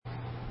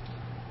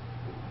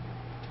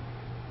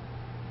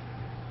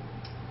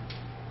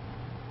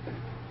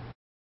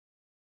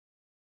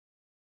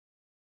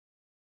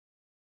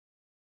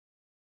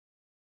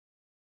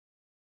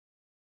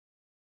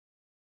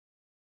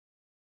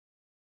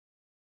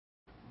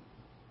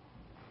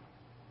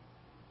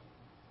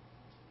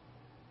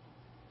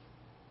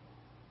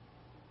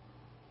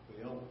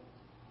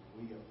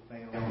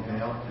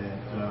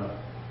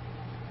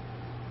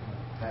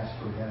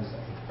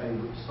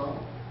favorite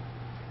song.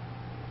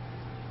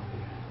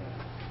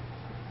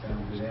 I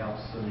found it out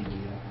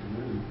Sunday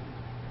afternoon.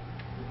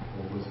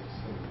 Or was it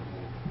Sunday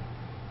morning?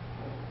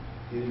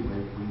 Anyway,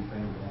 we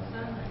found out.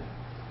 Sunday.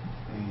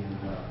 And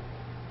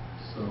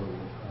so,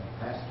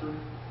 Pastor,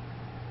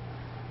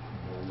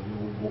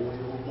 boy,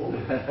 oh boy.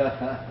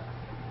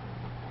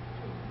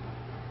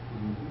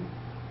 Mm-hmm.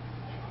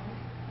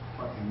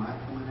 What, am I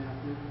coming out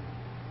here?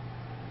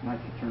 Might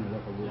you turn it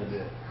up a little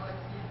bit?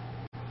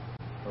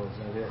 Oh, is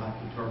that it? I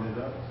can turn it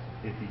up.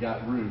 If you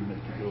got room, it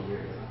could go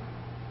there.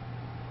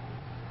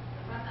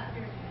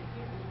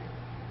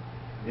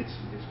 It's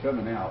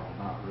coming out, but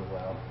not real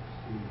loud.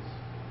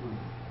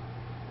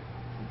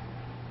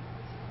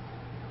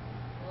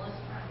 Well, let's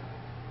try.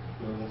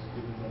 Well, let's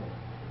give it up.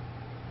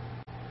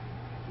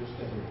 Just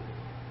a hair.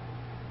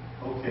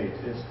 Okay,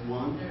 test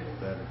one.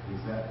 Better.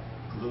 Is that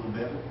a little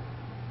better?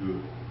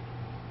 Good.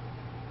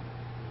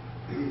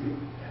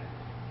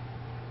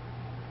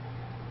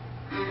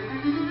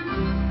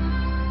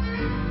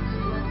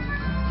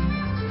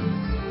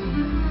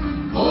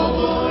 Oh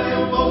boy,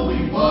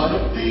 what a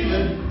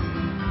feeling.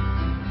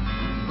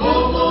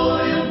 Oh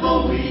boy,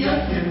 I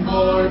can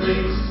hardly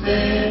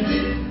stand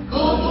it.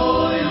 Oh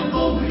boy,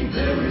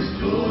 there is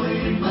joy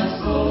in my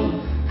soul.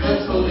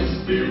 God's Holy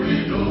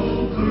Spirit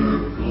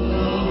overflows.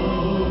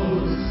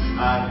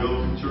 I go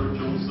to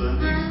church on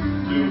Sundays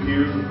to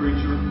hear the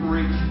preacher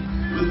preach.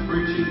 With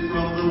preaching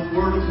from the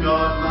Word of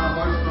God, my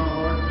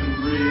heart can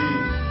reach.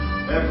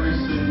 Every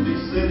sin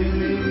besetting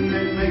me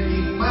and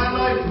making my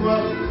life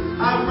rough,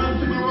 I run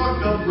to the rock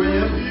of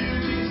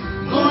refuge. He's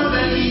more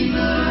than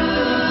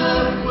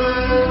enough.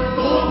 Well,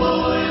 oh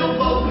boy,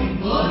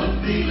 what a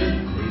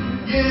feeling.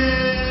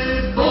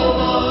 Yes, oh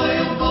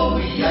boy,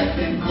 I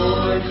can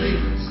hardly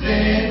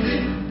stand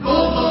it.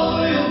 Oh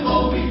boy,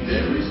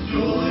 there is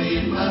joy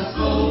in my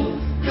soul.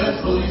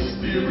 God's Holy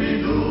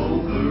Spirit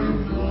overflows.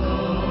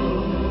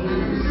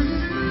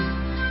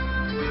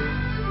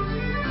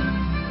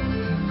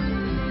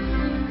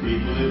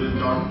 People live in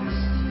darkness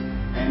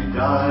and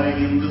die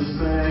in the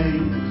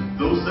same.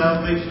 Though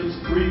salvation's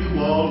free to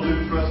all who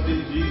trust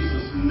in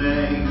Jesus'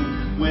 name.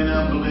 When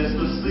I'm blessed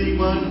to see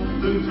one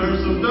who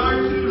turns from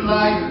dark to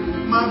light,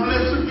 my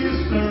blessed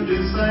gifts turned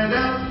inside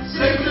out.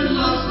 Satan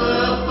lost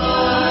the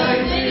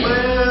fight.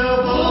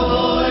 Well, oh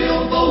boy,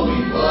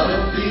 what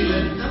a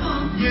feeling.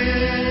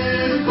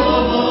 Yes,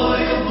 oh boy,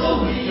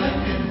 I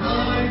can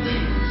hardly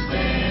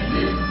stand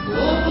it.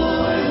 Oh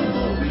boy,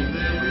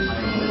 there is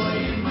joy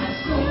in my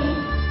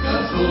soul.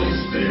 God's Holy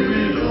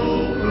Spirit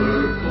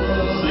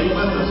overflows. Sing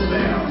with us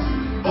now.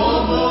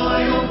 Oh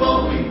boy,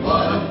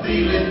 what a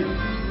feeling.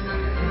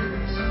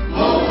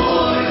 Oh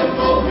boy,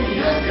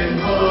 I can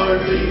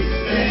hardly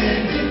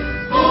stand it.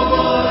 Oh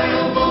boy,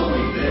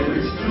 there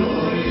is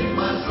joy in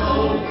my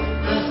soul.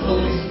 God's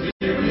Holy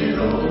Spirit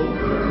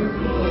overflows.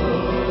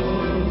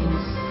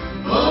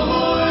 Oh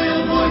boy,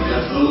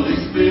 God's Holy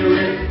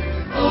Spirit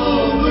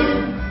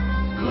overflows.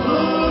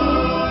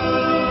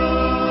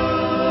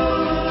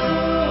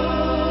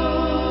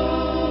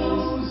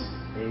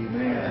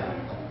 Amen.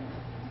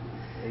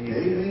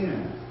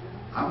 Amen.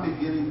 I'm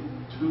beginning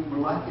to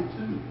like it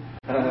too.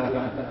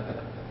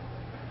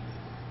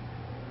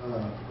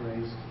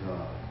 Praise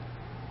God.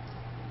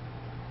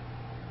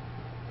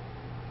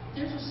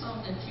 There's a song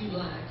that you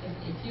like, and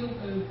if you'll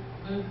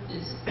move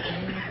this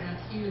down right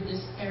here,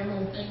 this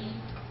arrow thingy,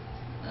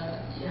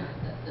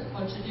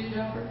 what you do,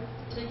 Robert,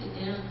 take it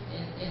down,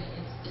 and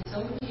it's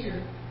over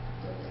here.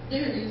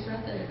 There it is,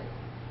 right there.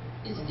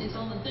 It's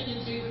on the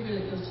thingy-jigger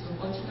that goes to the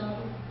what you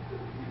daughter.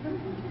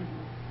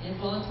 And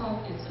while I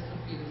talk, it's a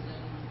computer thing.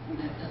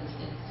 I have to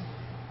understand.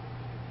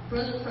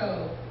 Brother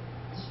Crow,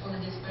 it's one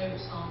of his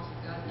favorite songs.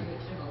 God gave it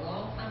to him a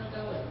long time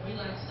ago, and we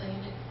like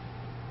singing it.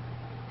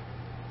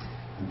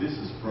 This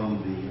is from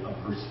the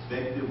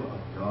perspective of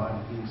God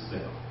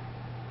Himself.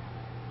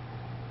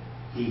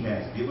 He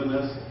has given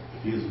us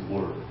His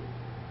Word.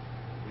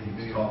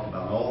 He's talked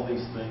about all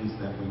these things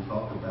that we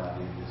talk about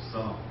in this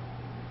song.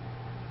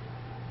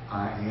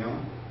 I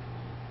am,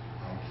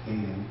 I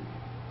can,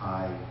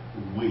 I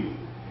will.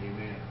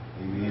 Amen.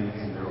 Amen.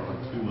 And there are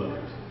two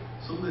others.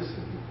 So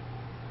listen.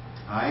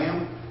 I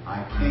am,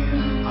 I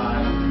can,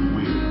 I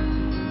will.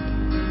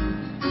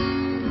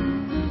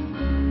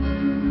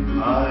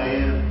 I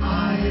am,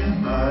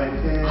 I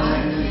can,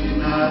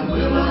 I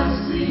will, I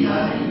see, I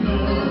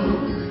know.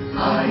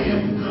 I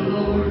am the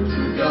Lord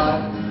your God.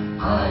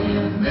 I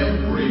am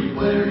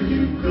everywhere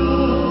you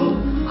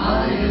go.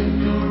 I am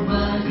your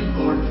mighty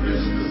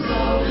fortress, the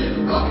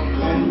solid rock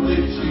on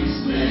which you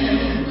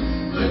stand.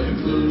 The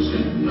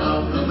conclusion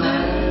of the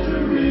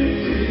matter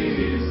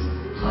is,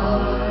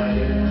 I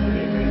am.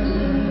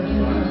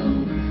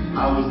 I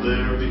was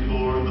there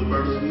before the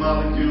first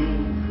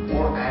molecule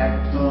or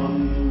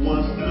atom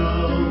was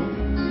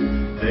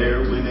known.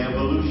 There when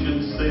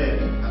evolution said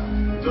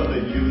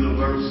the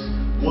universe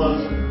was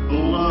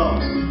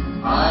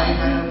blown. I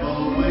have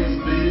always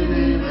been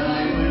and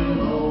I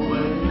will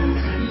always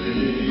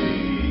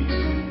be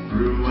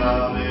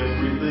throughout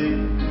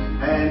everything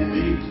and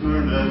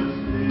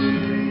eternity.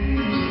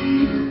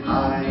 I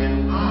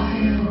am.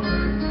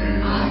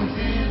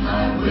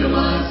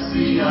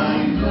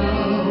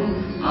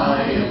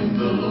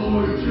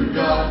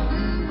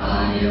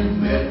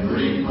 am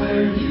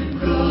everywhere you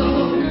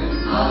go.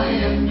 I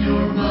am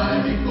your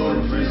mighty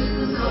fortress,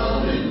 the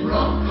solid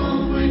rock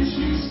on which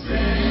you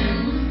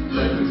stand.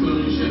 The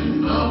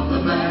conclusion of the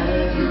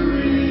matter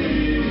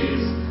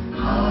is,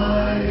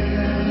 I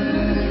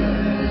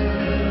am.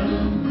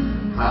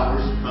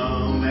 Powers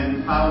come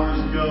and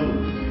powers go,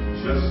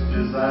 just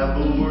as I've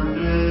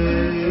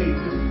ordained.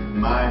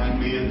 Mighty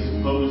men's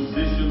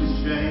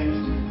positions change,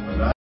 but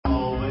I'm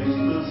always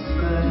the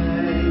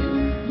same.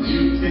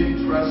 You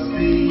can trust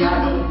me, I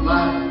don't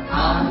lie,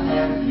 I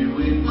have you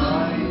in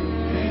my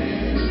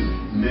hand.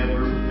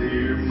 Never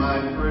fear, my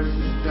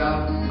precious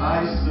child,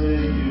 I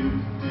say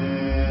you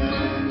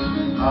can.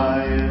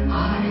 I am,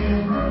 I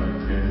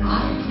can,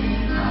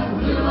 how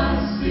will I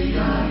see, I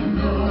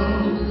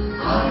know.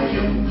 I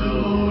am the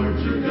Lord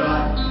your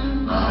God,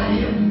 I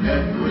am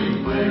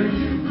everywhere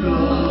you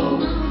go.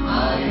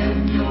 I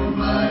am your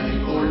mighty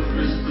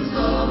fortress, the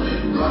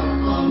solid rock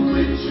on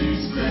which you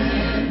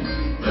stand.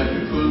 The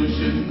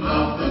conclusion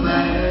of the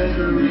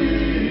matter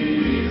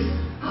is,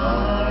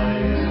 I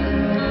am.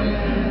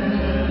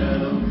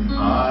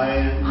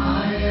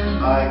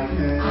 I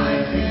can, I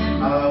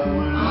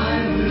will.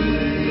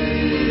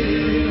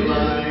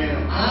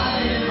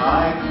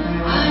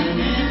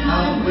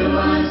 How will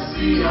I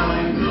see, I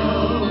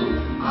know.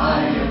 I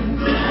am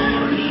the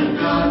Lord your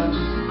God,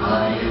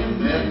 I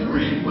am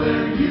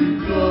everywhere you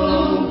go.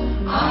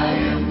 I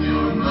am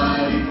your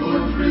mighty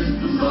fortress,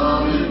 the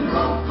solid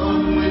rock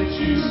on which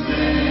you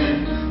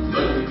stand.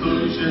 The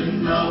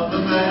conclusion of the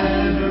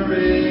matter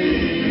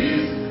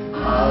is,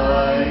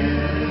 I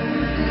am.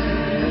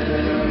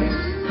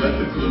 The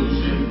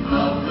conclusion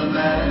of the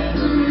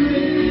matter is,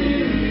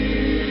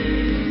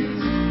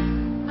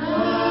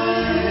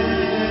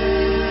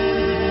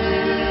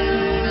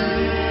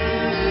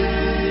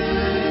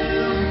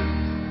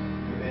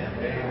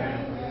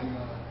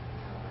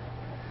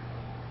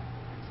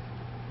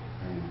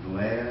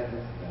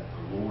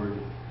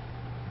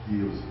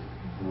 gives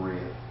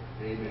breath.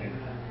 Amen.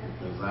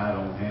 Because I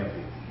don't have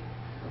any.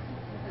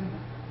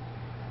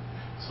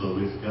 So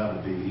it's got to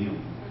be Him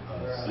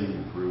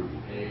seeing through me.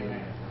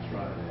 Amen. That's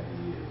right. That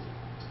He is.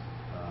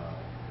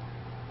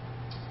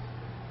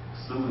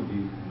 Some of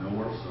you know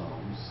our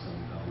songs, some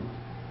don't.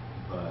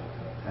 But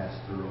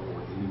Pastor or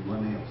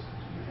anyone else,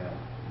 do you have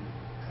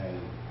a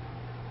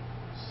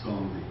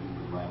song that you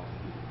would like to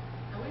hear?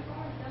 And we've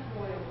already done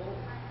Royal.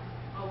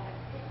 Okay.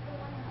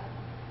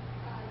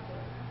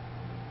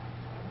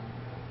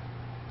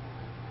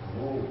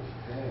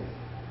 Okay.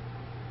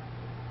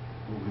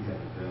 Well, we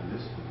haven't done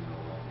this one in a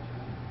long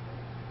time.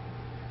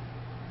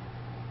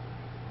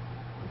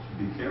 But you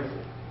be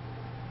careful.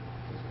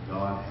 Because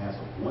God has a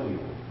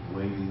whale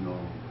waiting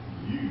on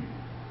you.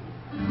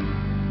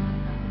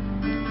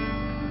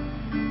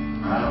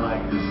 I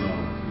like this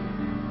song.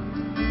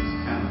 It's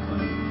kind of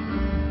funny.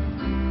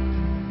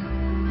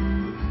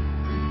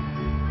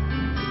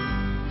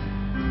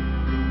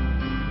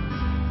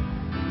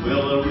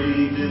 Well, I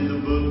read in the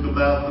book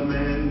about the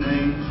man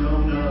named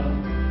Jonah.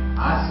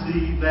 I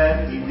see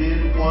that he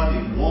did what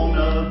he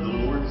wanted. The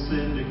Lord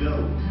said to go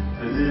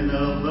to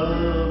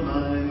Nineveh,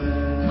 my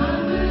man.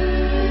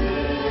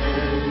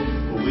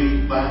 Well, he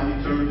finally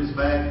turned his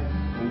back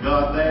on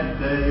God that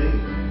day.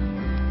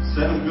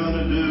 Said, I'm going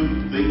to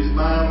do things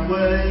my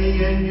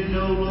way. And you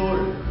know,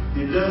 Lord,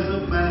 it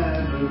doesn't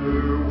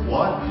matter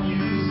what you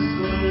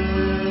say.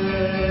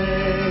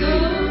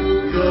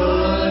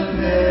 God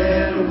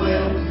had a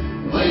well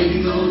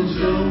waiting on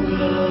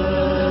Jonah.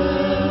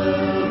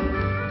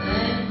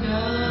 And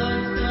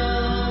God's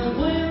got a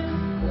well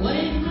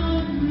waiting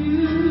on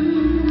you.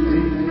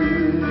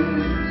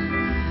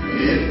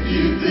 If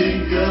you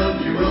think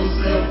of your own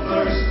self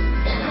first,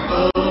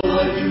 follow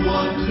what you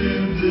want to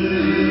do,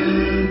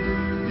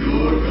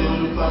 you're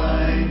going to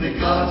find that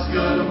God's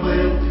got a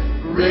well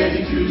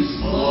ready to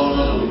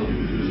swallow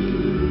you.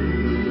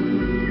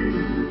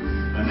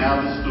 And now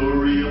the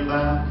story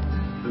about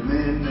the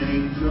man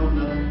named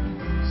Jonah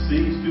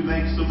seems to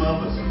make some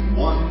of us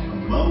want to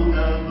moan.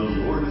 The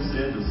Lord has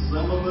said to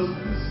some of us,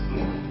 this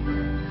storm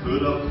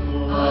could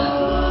apply.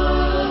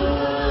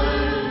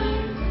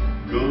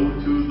 Go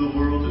to the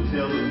world and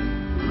tell them,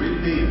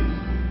 repent.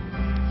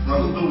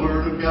 From the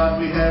Word of God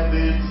we have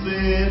been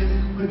sent.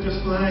 But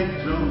just like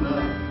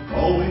Jonah,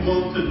 all we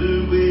want to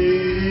do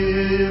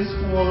is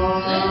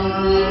whine.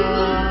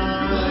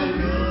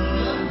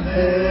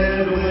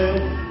 Had a well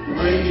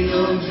waiting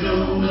on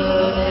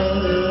Jonah.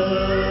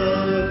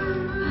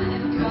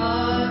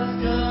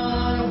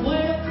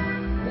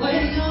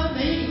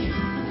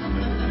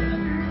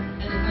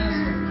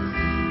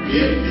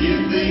 If you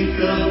think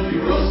of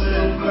your own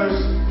self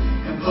first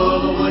and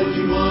follow what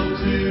you want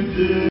to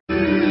do,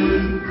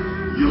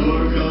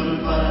 you're going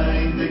to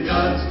find that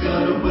God's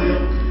got a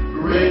well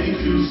ready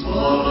to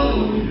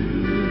swallow you.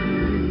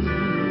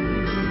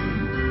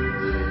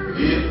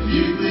 If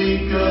you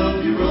think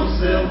of your own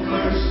self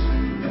first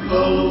and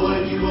follow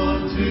what you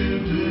want to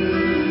do,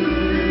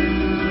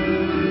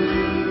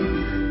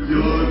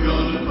 you're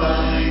going to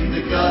find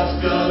that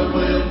God's got a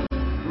well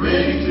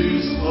ready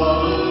to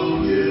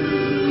swallow you.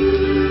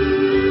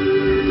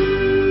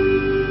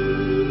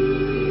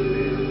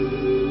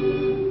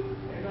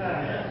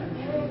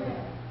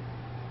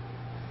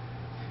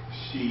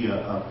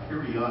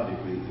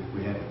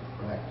 haven't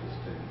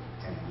practiced it,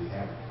 and we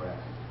haven't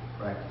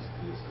practiced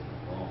this in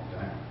a long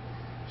time,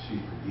 she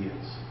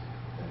forgets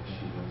that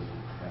she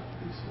doesn't have to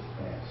be so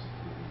fast.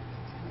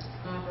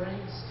 My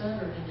brain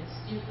stuttered and it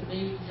skipped a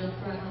beat and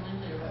jumped right on in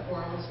there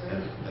before I was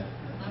ready.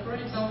 My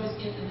brain's always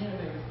getting ahead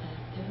of everything,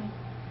 you know?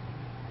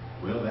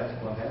 Well, that's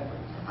what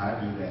happens. I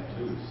do that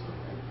too. So,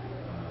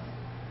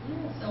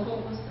 Yeah, so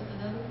what was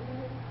another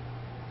one?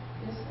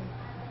 Yes, sir.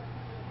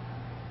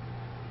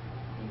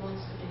 He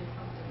wants to be a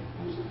trumpet.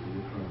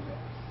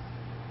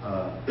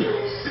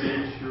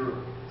 Since you're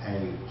a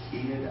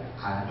kid,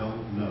 I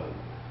don't know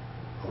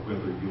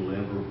whether you'll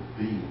ever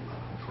be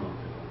a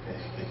trumpet, okay?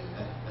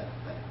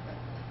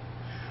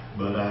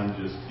 But I'm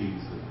just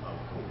teasing, of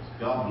course.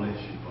 God bless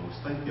you, folks.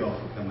 Thank y'all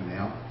for coming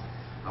out.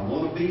 I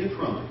want to be a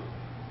trumpet.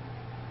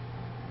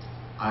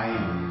 I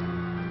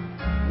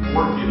am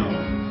working on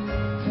it.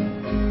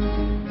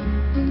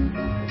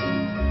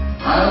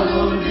 I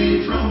want to be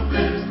a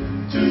trumpet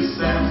to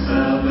sound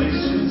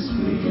salvation's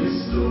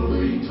sweetest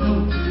story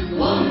told.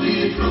 Want to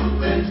be a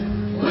trumpet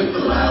with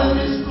the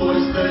loudest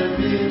voice that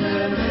men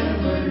have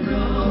ever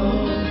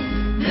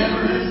known.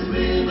 Never has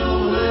been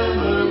or will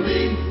ever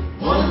be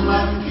one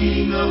like the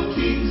King of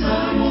Kings.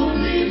 I want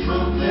to be a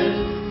trumpet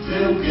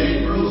till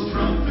Gabriel's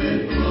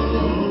trumpet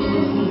blows.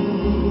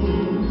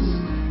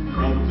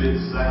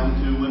 Trumpets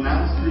sound to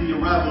announce the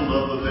arrival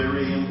of a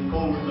very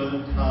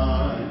important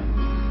time,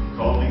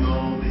 calling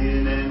all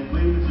men and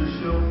women to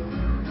show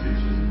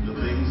attention to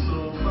things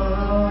so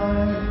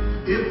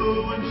fine. If who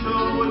would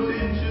show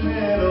attention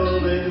at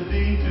all, let it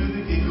be to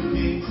the King of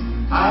Kings.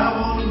 I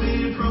want to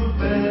be a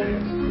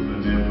trumpet with a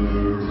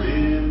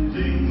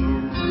never-ending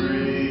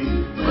ring.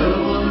 Well,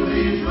 I want to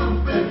be a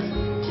trumpet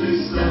to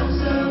sound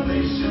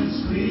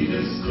salvation's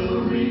sweetest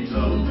story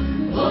told.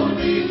 Want to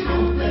be a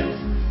trumpet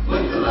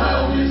with the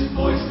loudest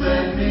voice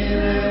that men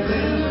have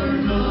ever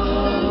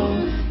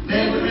known.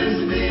 Never has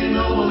been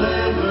or will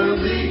ever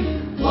be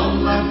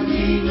one like the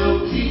King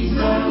of Kings.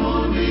 I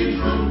want to be a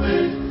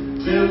trumpet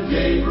till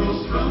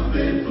Gabriel's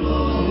trumpet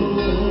blows.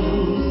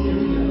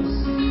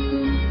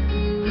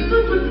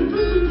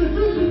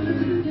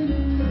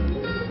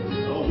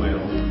 Oh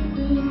well,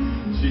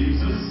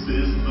 Jesus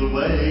is the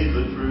way,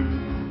 the truth,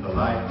 the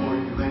life for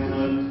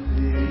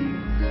humanity.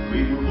 We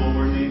were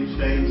born in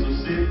chains of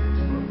sin,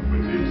 but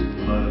with His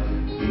blood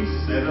He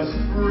set us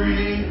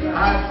free.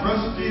 I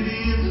trusted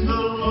in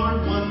the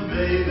Lord one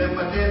day that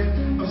my debt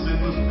of sin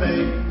was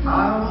paid.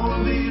 I want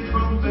to be a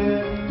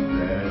trumpet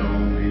that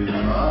only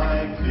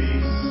like He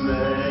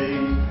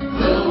saved.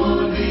 Well, I want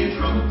to be a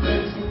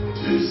trumpet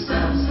to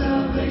sound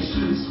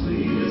salvation's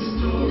sweetest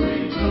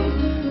story told.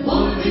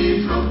 Want to be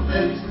a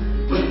trumpet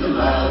with the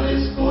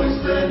loudest voice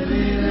that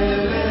men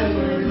have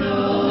ever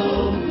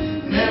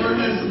known. Never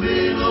has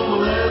been or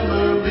will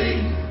ever be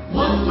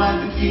one like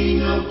the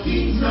King of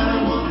Kings.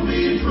 I want to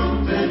be a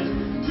trumpet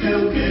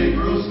till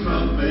Gabriel's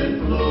trumpet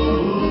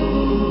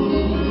blows.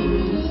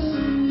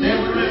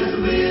 Never has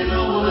been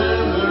or will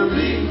ever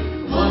be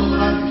one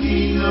like the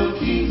King of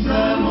Kings.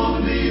 I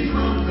want to be a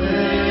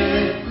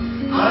trumpet.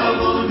 I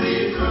want to be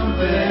a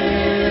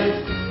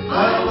trumpet.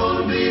 I want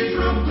to be a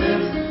trumpet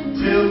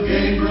till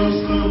Gabriel's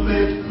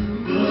trumpet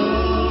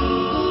blows.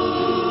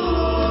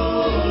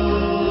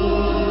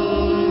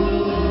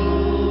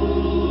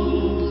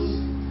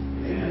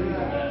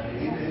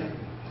 Amen.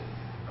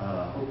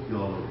 Hope you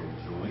all are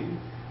enjoying.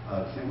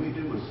 Can we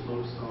do a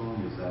slow song?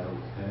 Is that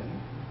okay?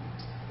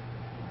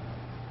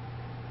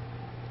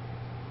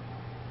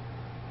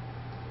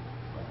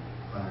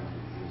 Find it.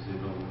 Is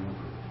it on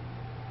number?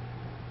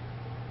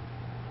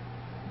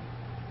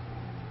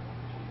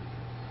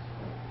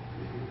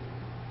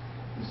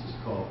 This is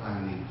called I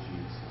Need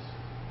Jesus.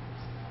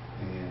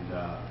 And I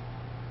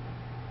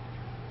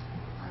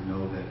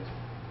know that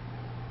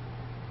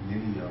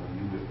many of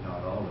you, if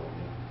not all of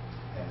you,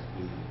 has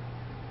been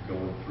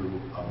going through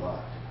a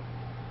lot.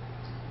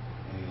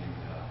 And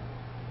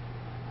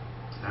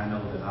I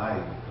know that I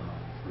have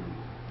gone through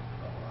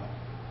a lot.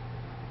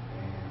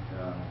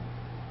 And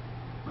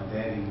my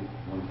daddy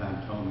one time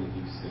told me,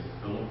 he said,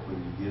 Philip, when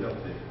you get up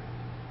there,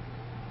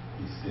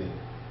 he said,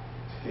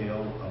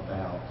 tell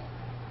about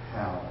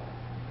how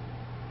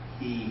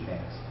he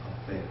has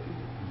affected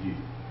you.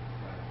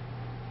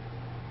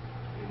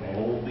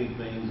 All the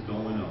things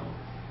going on,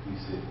 he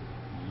said,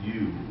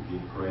 you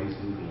give praise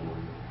and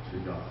glory to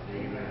God.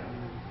 Amen.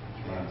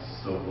 And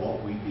so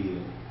what we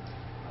did,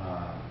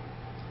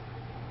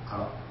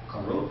 I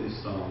wrote this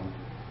song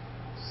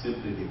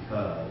simply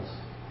because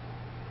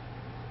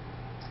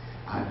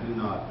I do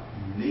not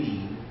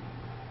need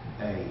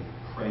a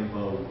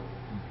Prevost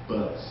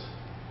bus.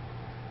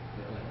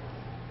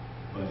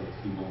 But if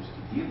he wants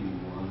to give me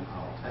one,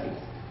 I'll take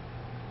it.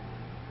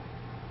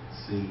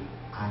 See,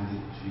 I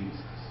need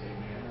Jesus.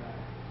 Amen.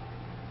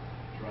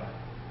 That's right.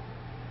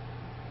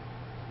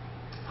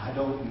 I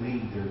don't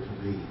need there to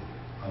be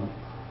a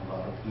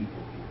lot of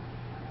people here.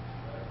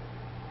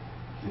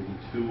 Give me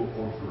 2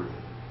 or 3.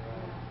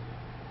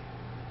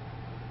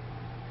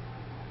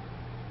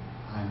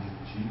 I need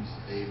Jesus.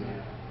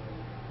 Amen.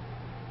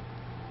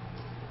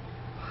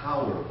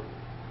 Power.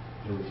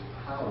 There is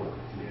power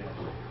in prayer.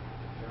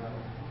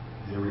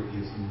 There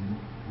is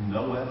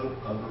no other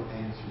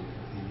answer to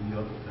any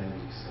other thing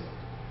except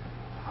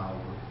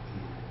power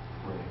in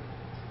prayer.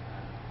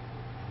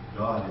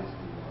 God is the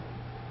one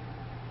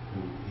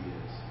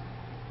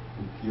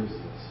who gives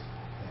us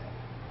that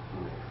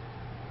prayer,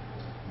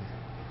 that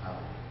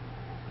power.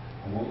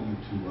 I want you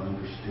to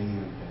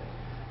understand that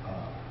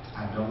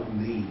I don't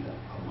need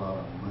a lot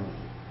of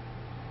money.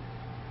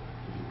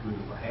 It'd be good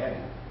if I had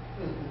it.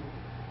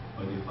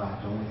 But if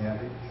I don't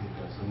have it, it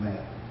doesn't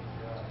matter.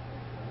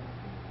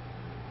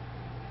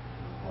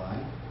 Why?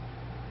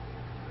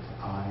 Because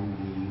I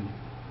need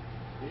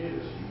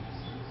Jesus.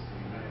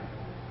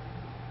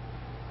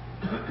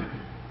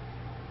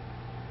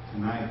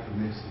 Tonight, the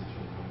message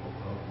will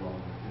go along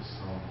with this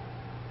song.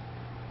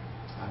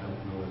 I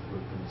don't know if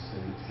we're going to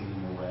sing it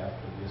anymore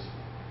after this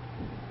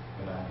one,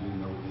 but I do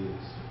know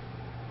this.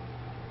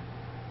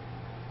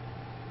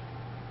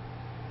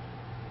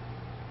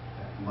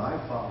 That my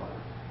Father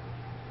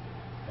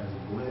has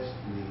blessed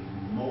me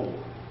more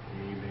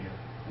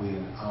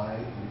when I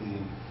am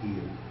in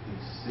Him, the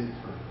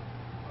center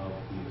of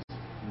His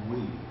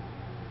will,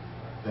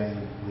 than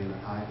when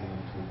I am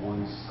to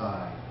one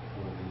side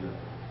or the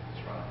other.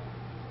 That's right.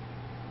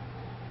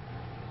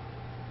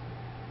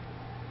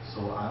 So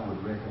I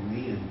would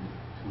recommend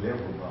to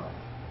everybody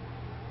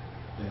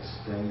that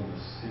stay in the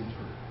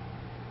center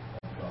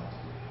of God's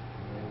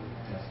will.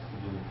 That's the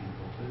young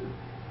people too.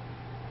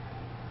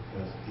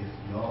 Because if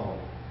y'all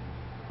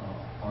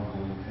are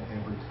going to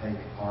ever take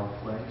our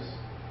place,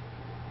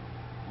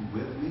 you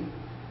with me?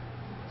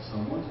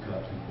 Someone's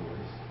got to,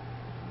 boys.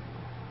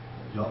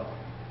 Y'all,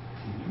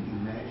 can you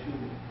imagine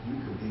you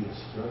could be a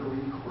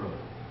stuttering crow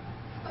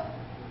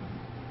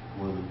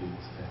one of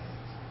these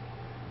days,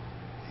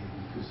 and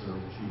you could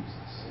serve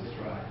Jesus? That's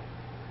right.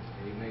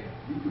 Amen.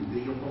 You could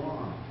be a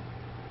blonde.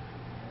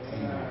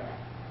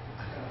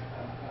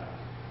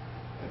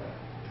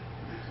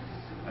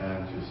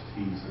 I'm just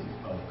teasing,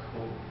 of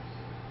course.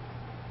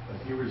 But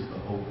here is the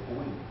whole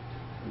point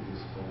to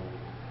this whole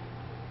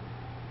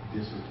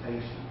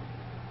dissertation.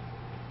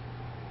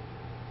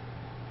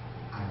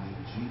 I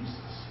need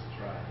Jesus. That's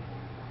right.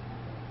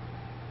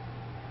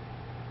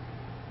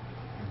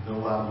 And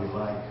though I would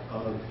like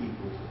other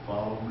people to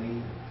follow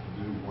me, to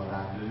do what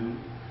I do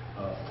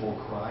for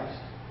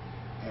Christ,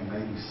 and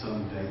maybe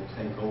someday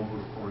take over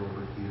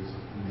forever His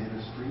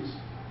ministries,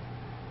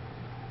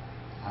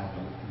 I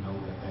don't know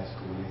that that's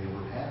going to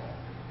ever happen.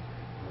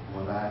 But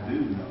what I do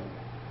know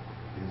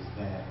is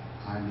that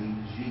I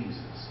need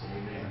Jesus.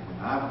 Amen. And when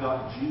I've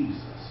got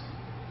Jesus,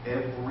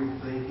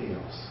 everything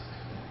else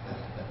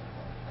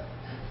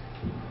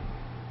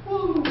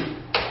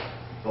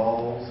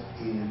falls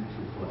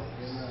into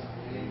place.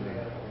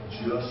 Amen.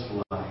 Just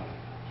like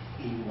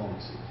He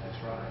wants it. That's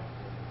right.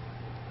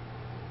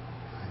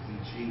 I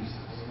need Jesus.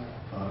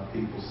 A lot of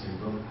people say,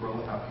 Brother Crow,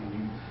 how can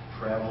you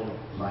travel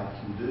like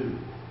you do?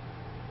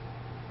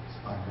 It's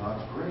by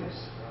God's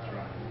grace. That's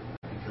right.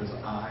 Because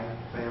I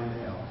found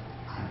out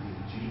I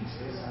need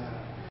Jesus.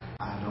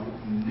 I don't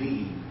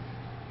need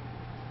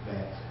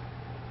that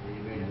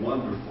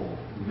wonderful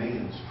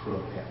man's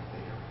truck out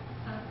there.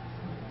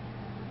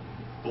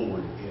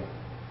 Ford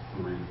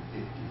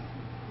F-350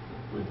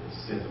 with a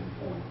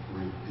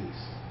 7.3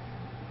 diesel.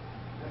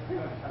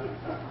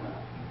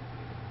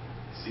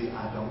 See,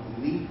 I don't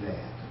need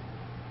that.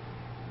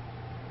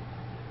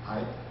 I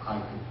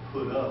could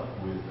put up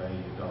with a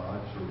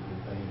Dodge or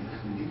with a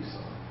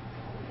Nissan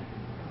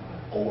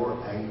or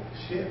a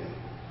Chevy.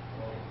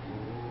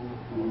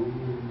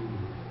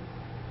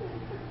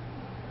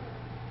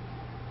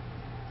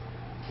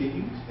 Can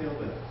you tell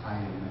that I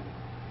am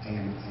an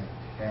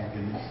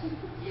antagonist?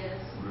 Yes.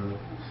 Really?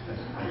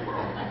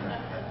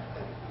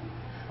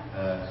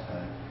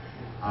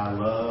 I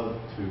love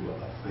to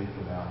think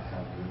about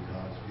how good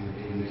God's been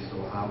to me, so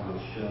I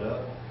will shut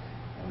up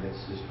and let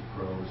Sister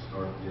Crow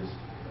start this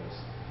because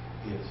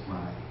it's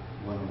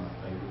one of my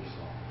favorite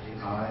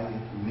songs. I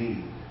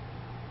need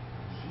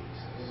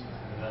Jesus.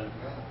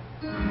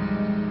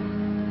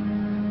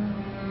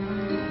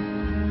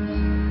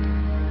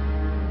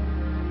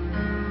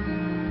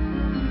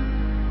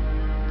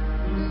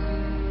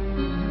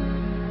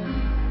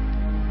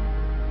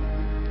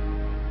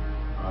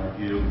 I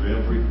give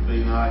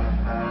everything I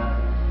have.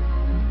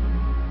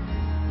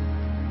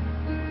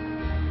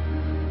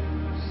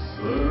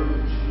 Serve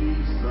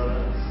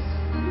Jesus.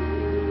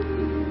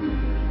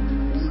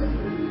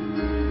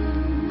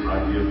 I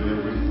give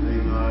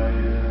everything I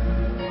am.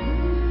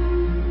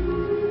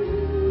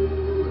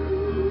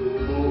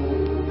 Oh,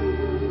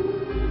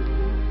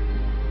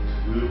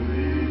 to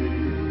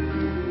Thee.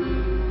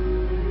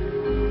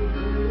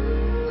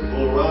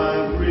 For I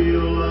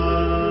realize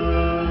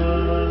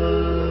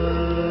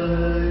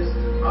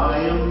I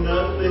am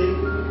nothing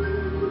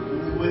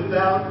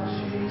without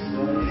Jesus.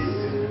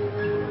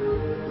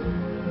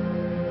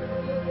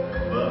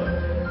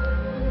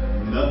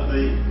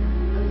 Nothing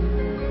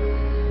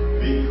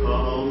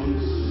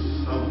becomes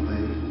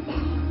something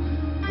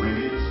when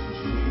it's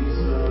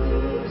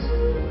Jesus.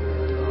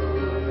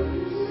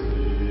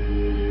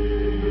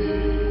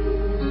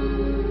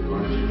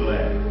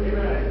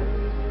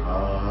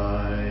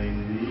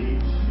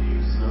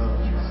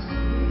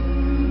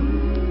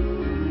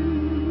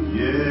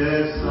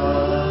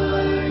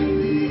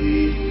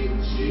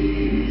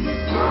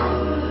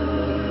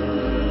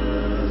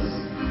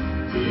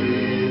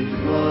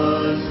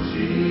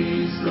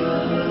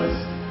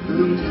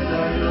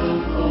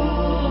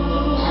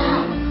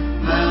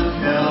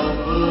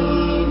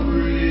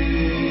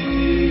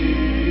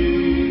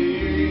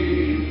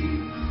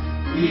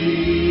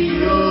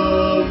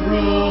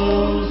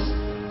 rose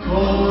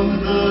on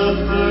the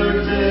third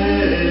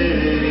day.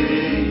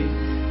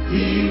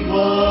 He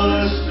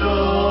washed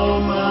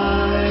all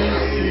my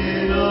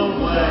sin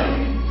away.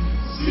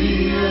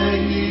 See, I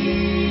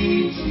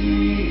need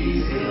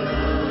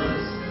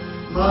Jesus,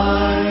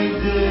 my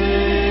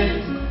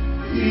debt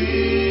He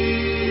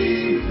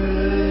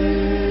paid.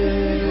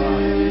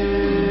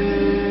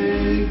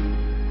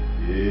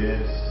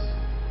 Yes,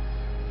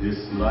 this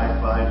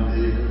life I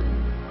live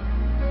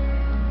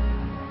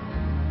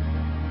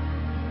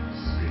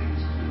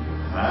seems to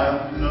have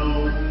no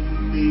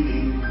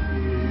meaning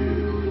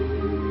here.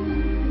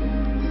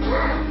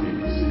 Can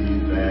you see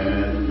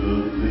that the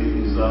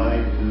things I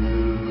do,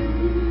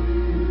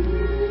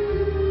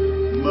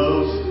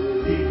 most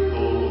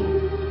people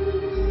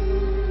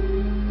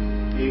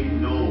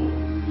ignore?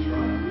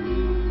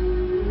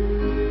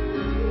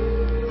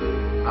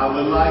 I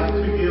would like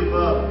to give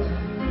up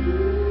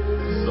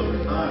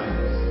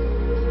sometimes,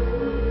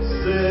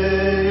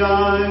 say I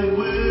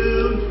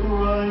will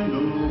try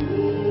no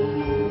more,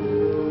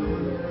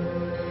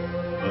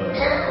 but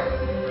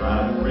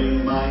I'm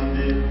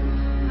reminded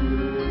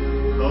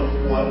of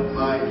what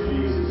my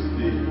Jesus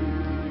did,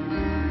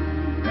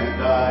 and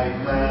I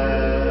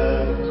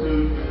have to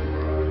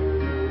try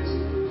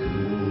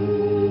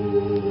more.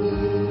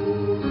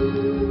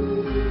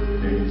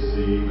 Can you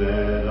see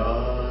that I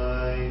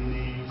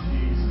need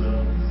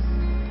Jesus?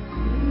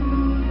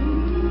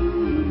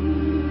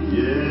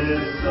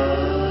 Yes, I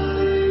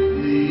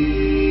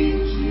need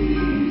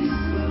Jesus.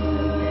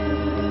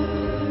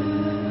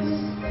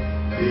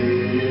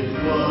 It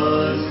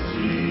was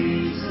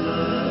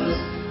Jesus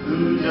who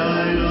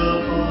died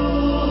upon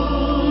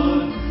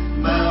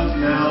Mount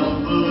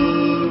Calvary.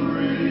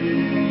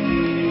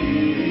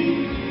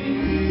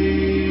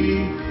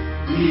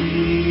 He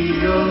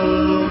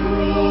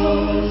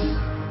arose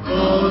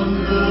on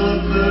the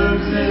third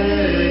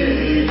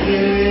day.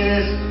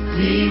 Yes,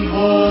 He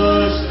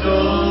washed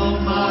all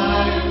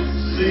my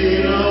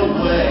sin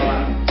away.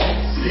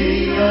 See,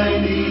 I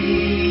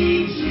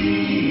need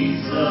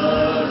Jesus,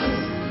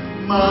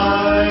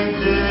 my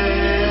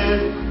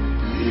debt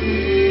He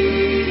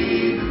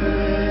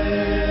paid.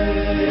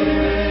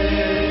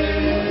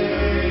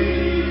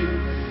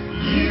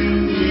 You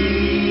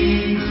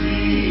need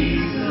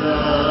Jesus,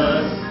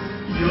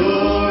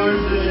 your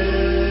debt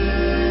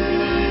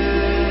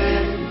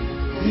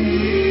He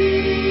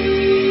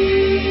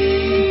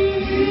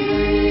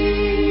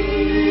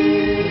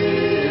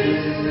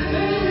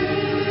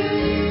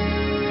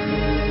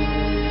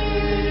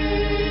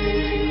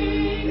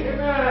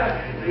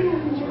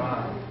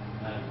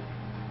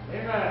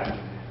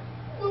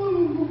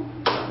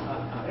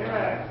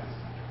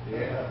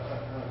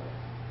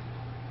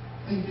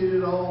He did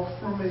it all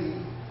for me.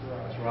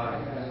 That's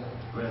right.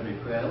 Brother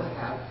Crow,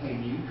 how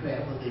can you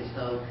travel this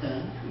whole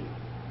country?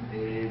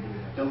 Amen.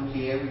 Don't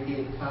you ever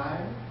get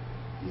tired?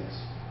 Yes.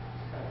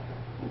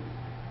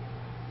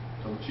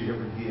 Don't you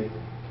ever get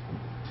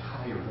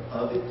tired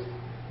of it?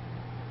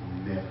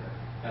 Never.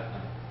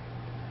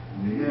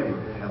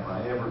 Never have I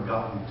ever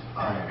gotten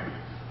tired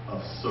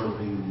of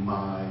serving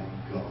my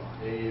God.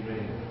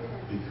 Amen.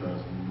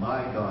 Because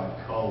my God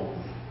called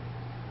me.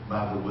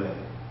 By the way,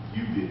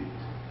 you didn't.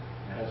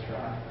 That's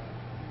right.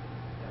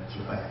 That's a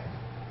fact.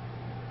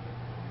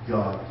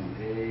 God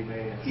did.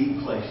 Amen. He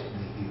placed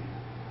me here.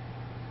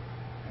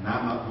 And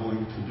I'm not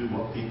going to do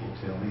what people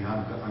tell me.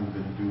 I'm going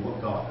to do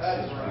what God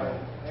says. That's right.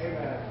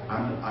 Amen.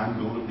 I'm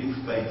going to be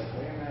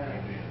faithful.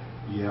 Amen.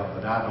 Yeah,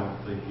 but I don't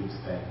think it's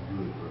that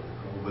good, Brother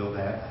Crow. Well,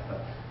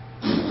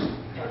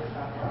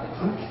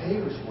 who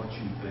cares what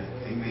you think?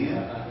 Amen?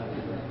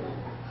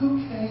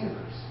 Who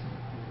cares?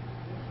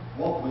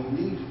 What we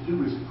need to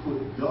do is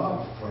put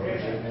God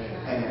first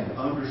and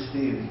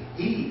understand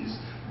He's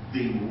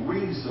the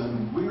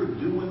reason we're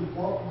doing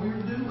what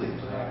we're doing.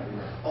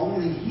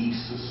 Only He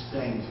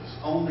sustains us.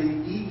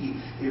 Only He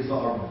is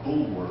our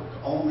bulwark.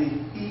 Only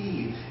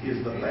He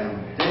is the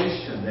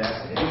foundation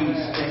that we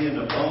stand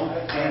upon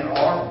and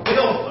are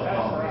built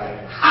upon.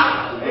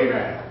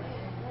 Hallelujah!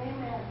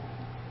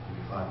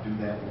 If I do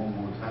that one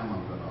more time,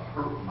 I'm going to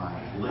hurt my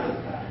leg.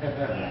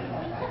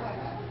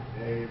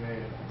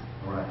 Amen.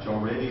 All right,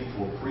 y'all ready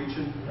for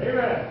preaching?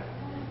 Amen.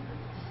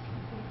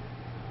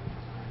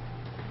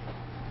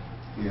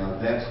 Yeah,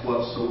 that's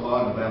what's so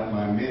odd about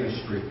my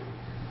ministry.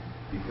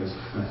 Because,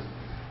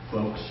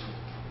 folks,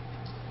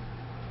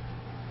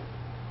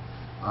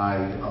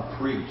 I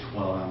preach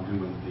while I'm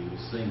doing the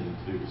singing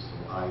too, so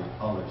I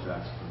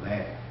apologize for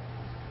that.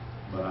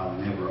 But I'll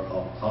never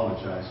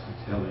apologize for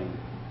telling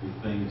the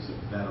things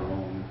that are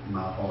on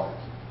my heart.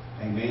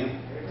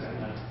 Amen?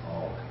 Amen.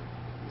 All right.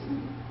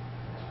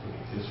 Let's put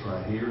this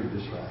right here and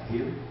this right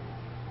here.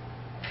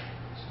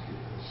 Let's get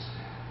this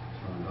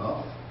turned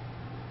off.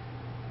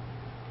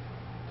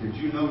 Did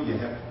you know you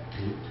have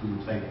to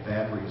take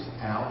batteries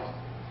out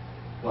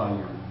while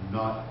you're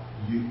not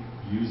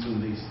using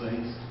these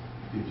things?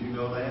 Did you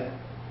know that?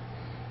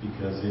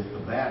 Because if the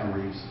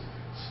batteries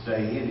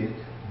stay in it,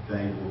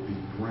 they will be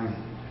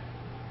drained.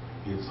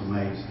 It's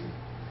amazing.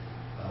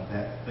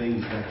 That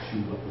things that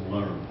you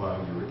learn while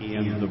you're in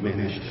in the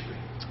ministry.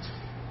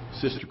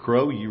 Sister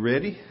Crow, you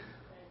ready?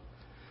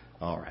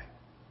 All right.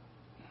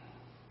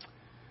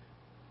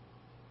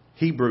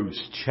 Hebrews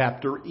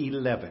chapter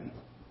 11.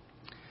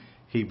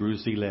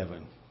 Hebrews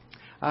 11.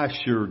 I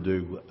sure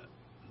do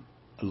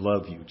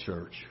love you,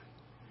 church.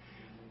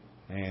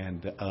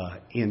 And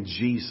in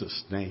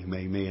Jesus' name,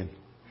 amen.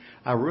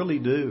 I really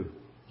do.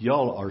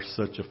 Y'all are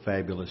such a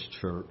fabulous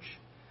church.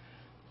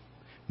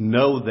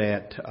 Know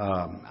that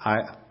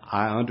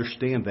I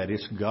understand that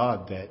it's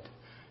God that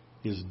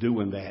is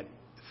doing that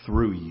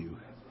through you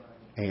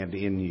and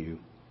in you.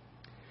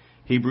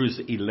 Hebrews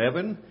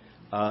 11.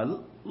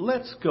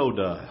 Let's go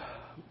to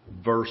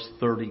verse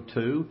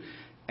 32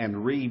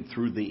 and read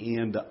through the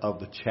end of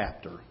the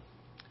chapter.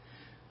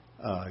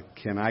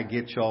 Can I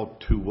get y'all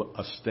to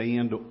a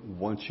stand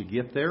once you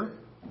get there?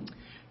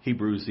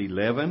 Hebrews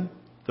 11,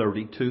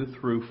 32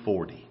 through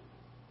 40.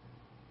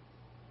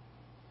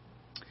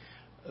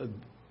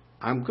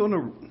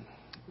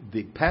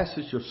 The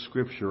passage of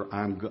Scripture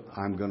I'm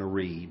going to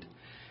read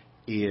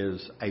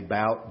is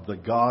about the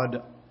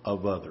God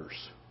of others.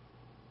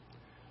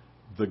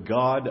 The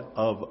God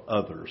of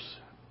others.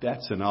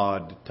 That's an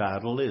odd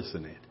title,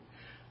 isn't it?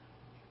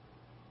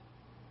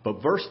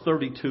 But verse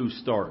 32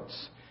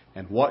 starts,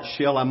 "And what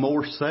shall I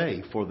more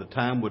say? For the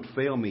time would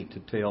fail me to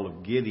tell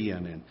of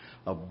Gideon and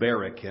of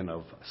Barak and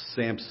of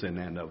Samson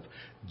and of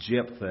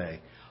Jephthah,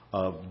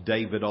 of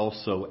David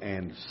also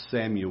and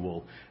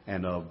Samuel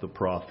and of the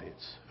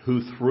prophets,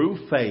 who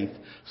through faith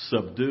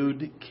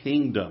subdued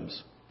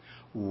kingdoms,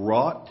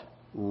 wrought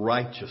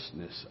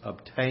righteousness,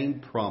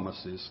 obtained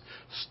promises,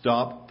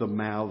 stopped the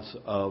mouths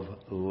of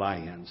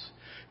lions,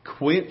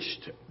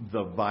 quenched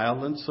the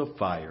violence of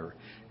fire,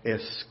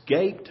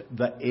 escaped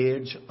the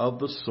edge of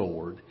the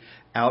sword,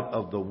 out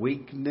of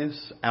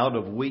weakness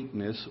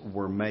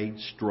were made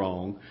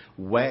strong,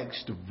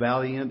 waxed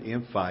valiant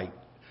in fight,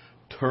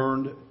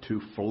 turned to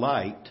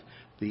flight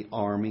the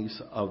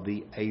armies of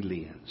the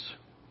aliens.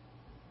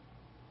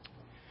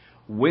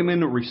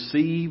 Women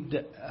received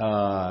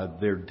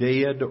their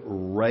dead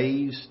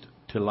raised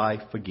to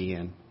life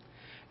again,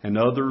 and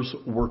others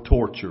were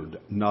tortured,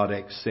 not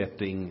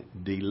accepting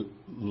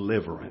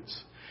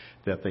deliverance,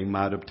 that they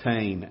might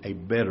obtain a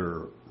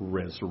better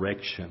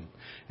resurrection.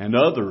 And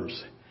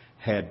others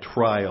had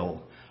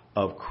trial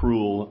of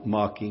cruel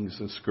mockings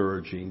and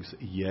scourgings,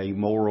 yea,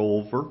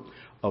 moreover,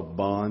 of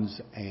bonds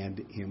and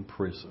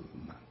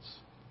imprisonments.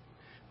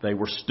 They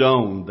were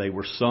stoned, they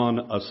were sawn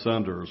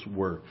asunder,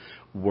 were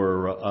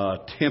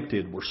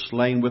tempted, were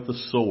slain with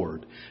the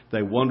sword.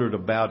 They wandered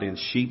about in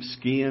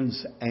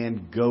sheepskins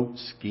and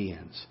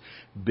goatskins,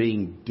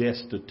 being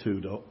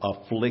destitute,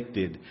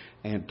 afflicted,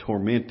 and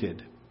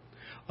tormented,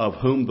 of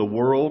whom the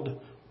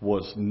world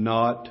was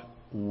not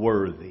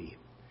worthy.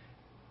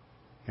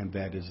 And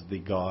that is the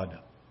God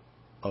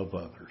of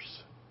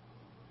others.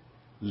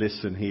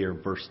 Listen here,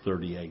 verse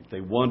 38. They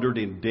wandered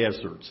in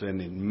deserts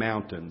and in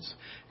mountains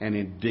and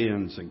in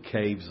dens and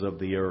caves of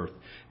the earth.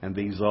 And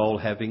these all,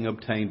 having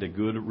obtained a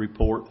good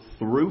report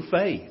through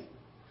faith,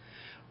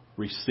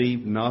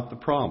 received not the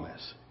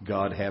promise,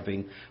 God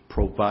having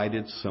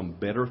provided some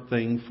better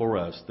thing for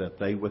us, that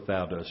they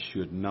without us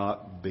should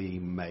not be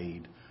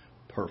made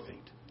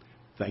perfect.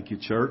 Thank you,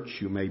 church.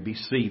 You may be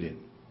seated.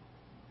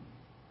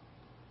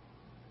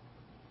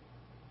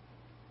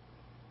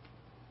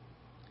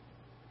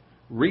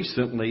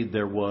 Recently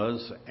there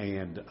was,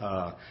 and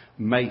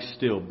may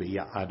still be,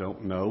 I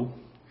don't know,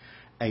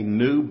 a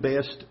new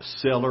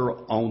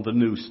bestseller on the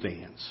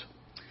newsstands.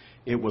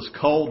 It was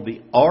called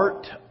The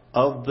Art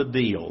of the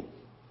Deal,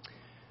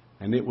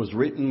 and it was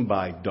written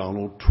by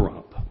Donald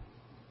Trump.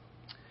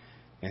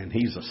 And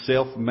he's a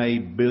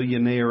self-made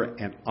billionaire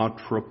and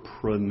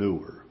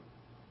entrepreneur.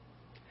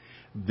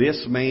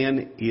 This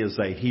man is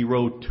a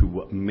hero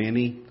to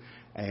many,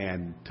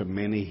 and to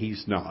many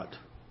he's not.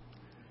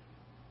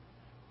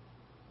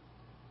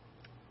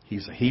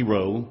 He's a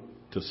hero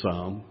to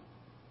some,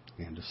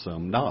 and to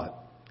some not.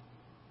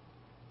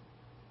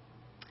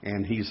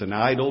 And he's an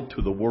idol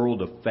to the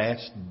world of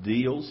fast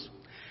deals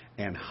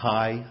and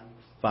high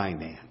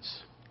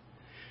finance.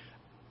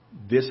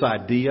 This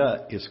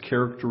idea is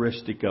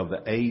characteristic of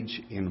the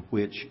age in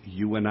which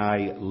you and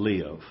I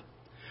live.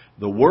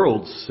 The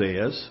world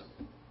says,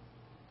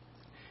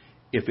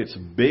 if it's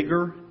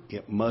bigger,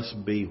 it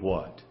must be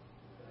what?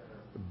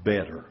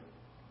 Better.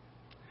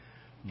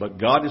 But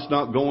God is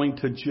not going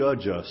to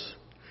judge us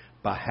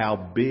by how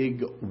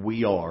big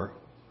we are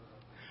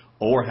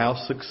or how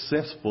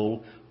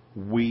successful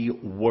we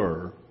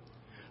were,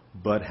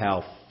 but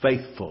how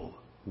faithful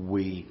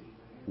we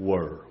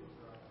were.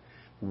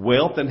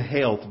 Wealth and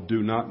health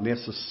do not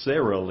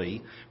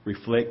necessarily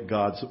reflect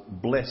God's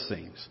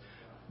blessings.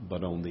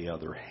 But on the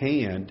other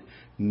hand,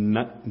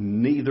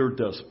 neither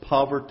does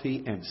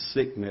poverty and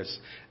sickness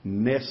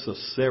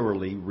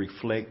necessarily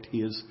reflect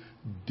His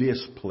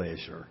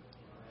displeasure.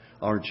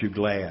 Aren't you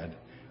glad?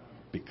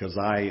 Because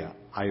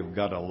I've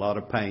got a lot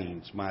of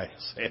pains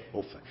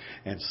myself,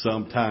 and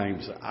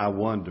sometimes I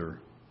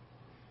wonder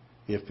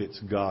if it's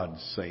God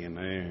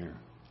saying,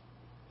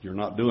 you're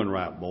not doing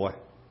right, boy.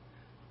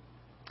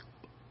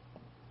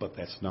 But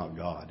that's not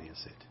God,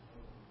 is it?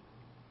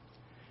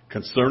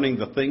 Concerning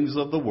the things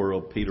of the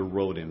world, Peter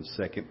wrote in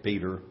 2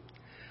 Peter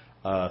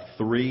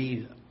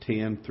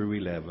 3:10 through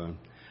 11,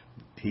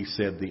 he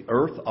said, the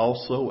earth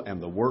also and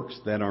the works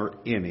that are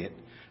in it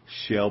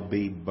shall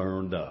be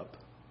burned up.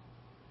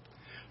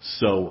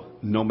 So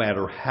no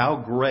matter how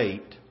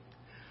great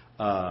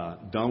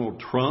Donald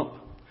Trump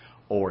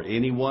or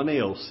anyone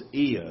else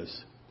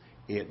is,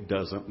 it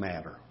doesn't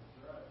matter.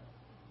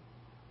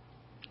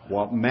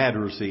 What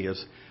matters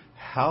is,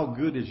 how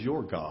good is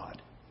your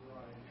God?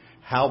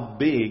 How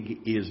big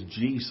is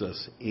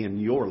Jesus in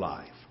your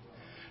life?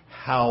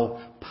 How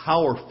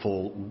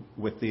powerful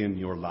within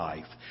your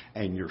life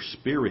and your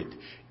spirit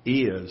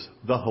is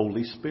the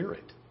Holy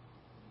Spirit?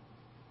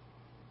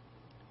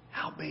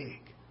 How big?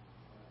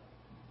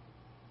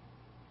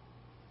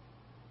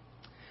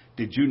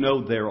 Did you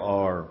know there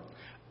are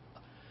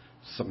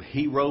some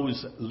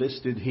heroes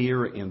listed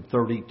here in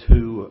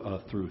 32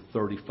 through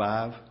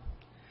 35?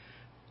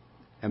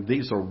 And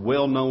these are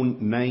well-known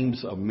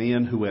names of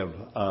men who have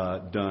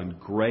done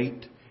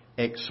great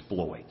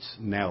exploits.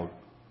 Now,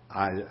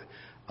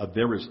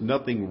 there is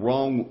nothing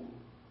wrong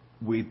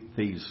with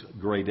these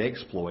great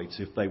exploits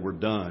if they were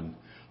done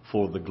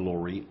for the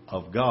glory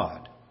of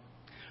God.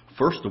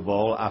 First of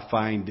all, I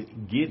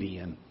find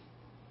Gideon.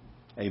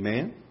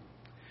 Amen?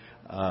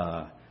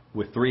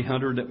 With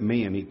 300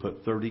 men, he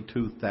put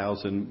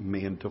 32,000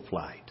 men to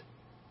flight.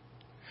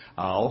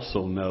 I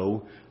also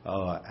know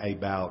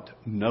about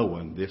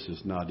Noah. This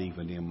is not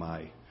even in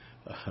my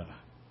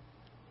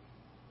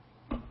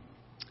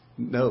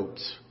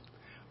notes.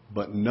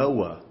 But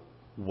Noah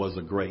was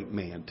a great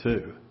man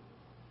too.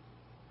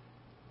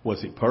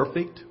 Was he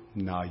perfect?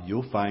 No,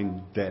 you'll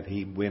find that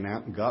he went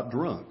out and got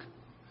drunk.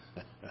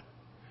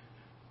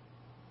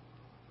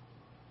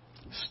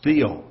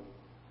 Still,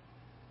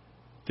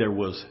 there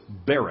was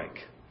Barak.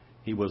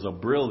 He was a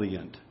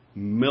brilliant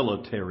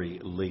military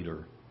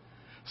leader.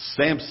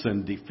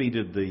 Samson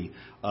defeated the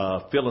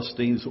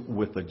Philistines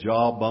with the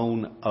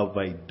jawbone of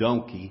a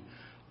donkey,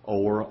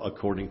 or,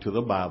 according to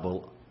the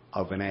Bible,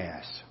 of an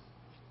ass.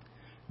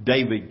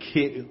 David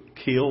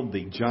killed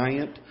the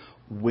giant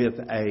with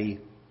a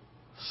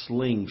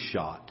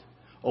slingshot.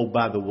 Oh,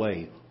 by the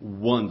way,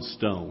 one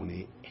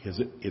stone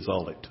is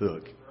all it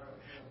took,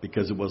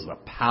 because it was the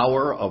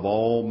power of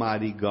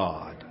Almighty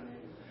God.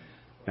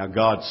 Now,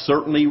 God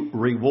certainly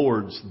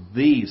rewards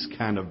these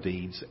kind of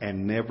deeds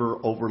and never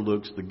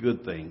overlooks the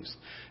good things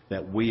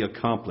that we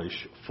accomplish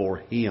for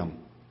Him.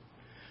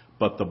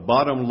 But the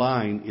bottom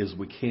line is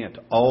we can't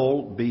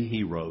all be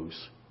heroes.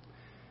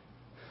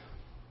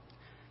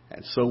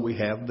 And so we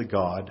have the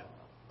God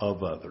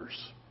of others.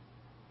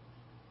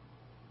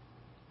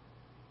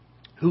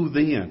 Who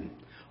then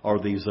are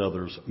these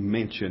others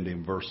mentioned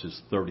in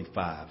verses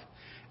 35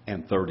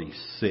 and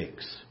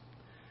 36?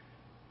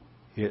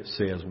 It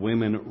says,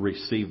 women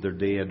received their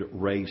dead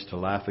raised to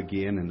life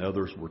again, and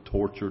others were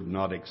tortured,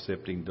 not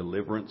accepting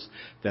deliverance,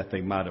 that they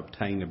might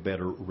obtain a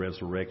better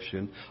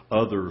resurrection.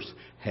 Others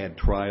had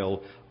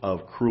trial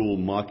of cruel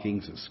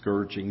mockings and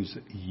scourgings,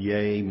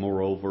 yea,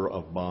 moreover,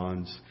 of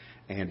bonds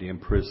and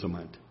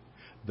imprisonment.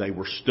 They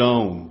were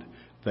stoned.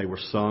 They were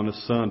sawn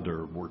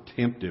asunder, were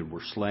tempted,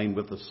 were slain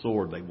with the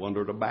sword. They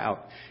wandered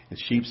about in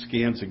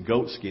sheepskins and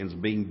goatskins,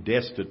 being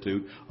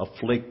destitute,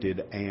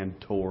 afflicted,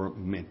 and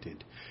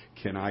tormented.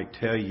 Can I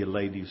tell you,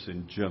 ladies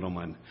and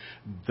gentlemen,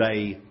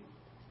 they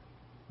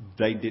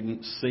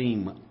didn't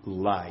seem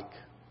like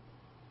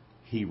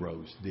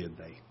heroes, did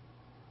they?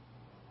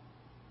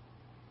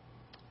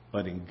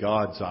 But in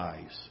God's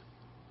eyes,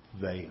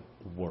 they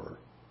were.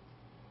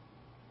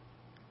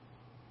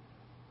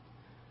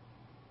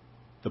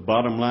 The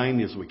bottom line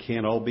is we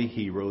can't all be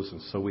heroes,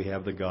 and so we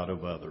have the God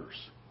of others.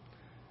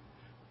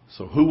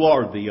 So who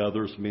are the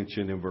others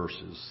mentioned in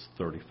verses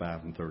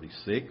 35 and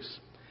 36?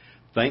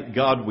 Thank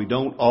God we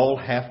don't all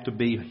have to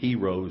be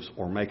heroes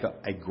or make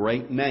a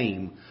great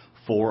name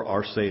for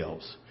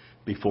ourselves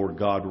before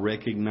God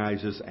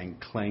recognizes and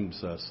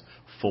claims us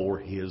for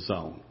His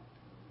own.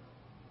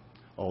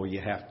 All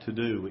you have to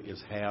do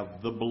is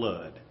have the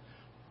blood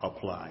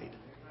applied.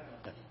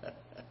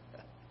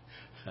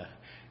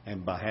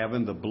 And by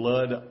having the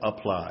blood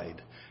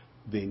applied,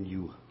 then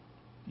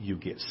you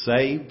get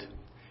saved.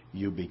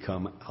 You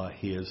become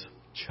His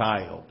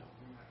child.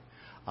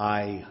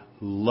 I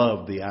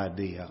love the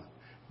idea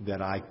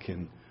that I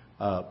can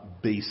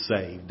be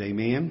saved.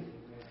 Amen?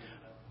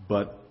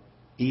 But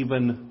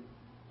even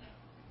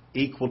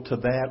equal to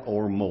that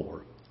or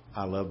more,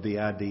 I love the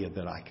idea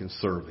that I can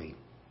serve Him.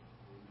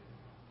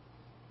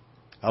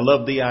 I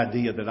love the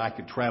idea that I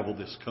could travel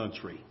this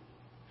country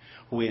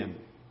when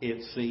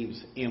it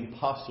seems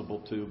impossible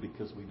to,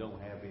 because we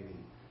don't have any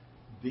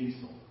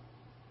diesel.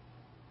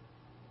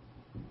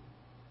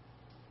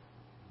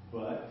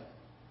 But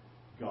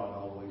God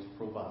always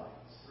provides.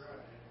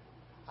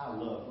 I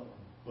love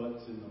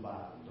buts in the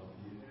Bible, don't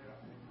you?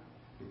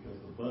 Because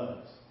the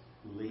buts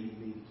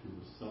lead me to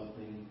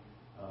something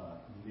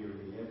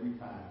nearly every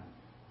time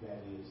that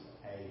is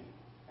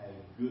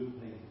a good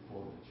thing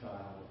for the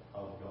child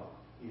of God,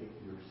 if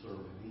you're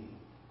serving Him.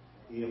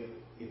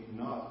 if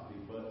not, the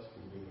buts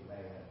can be a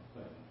bad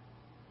thing.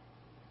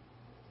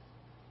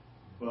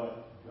 But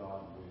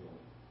God will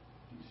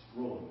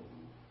destroy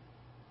you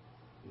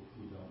if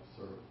you don't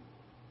serve Him.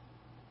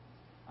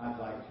 I'd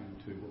like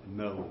you to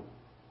know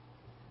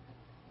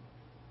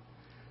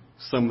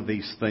some of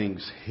these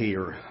things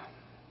here.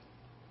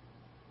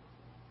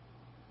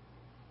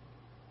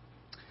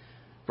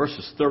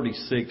 Verses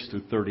 36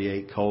 through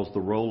 38 calls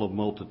the roll of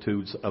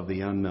multitudes of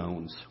the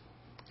unknowns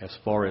as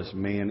far as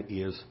man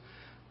is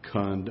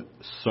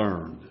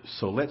concerned.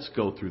 So let's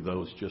go through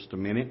those just a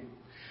minute.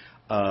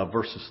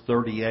 Verses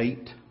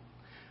 36,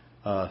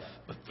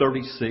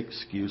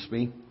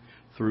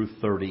 through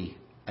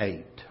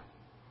 38.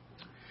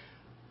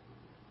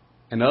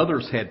 And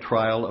others had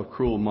trial of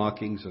cruel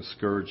mockings and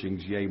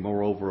scourgings, yea,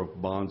 moreover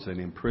of bonds and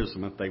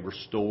imprisonment. They were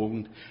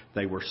stoned,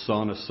 they were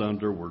sawn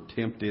asunder, were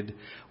tempted,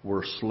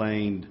 were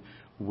slain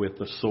with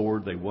the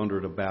sword. They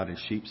wandered about in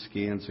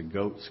sheepskins and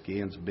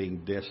goatskins,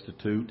 being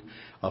destitute,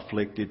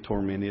 afflicted,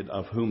 tormented,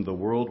 of whom the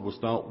world was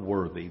not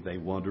worthy. They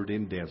wandered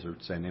in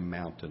deserts and in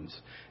mountains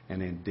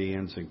and in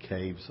dens and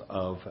caves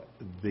of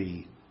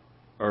the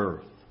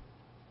earth.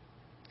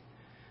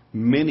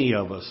 Many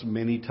of us,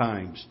 many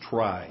times,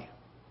 try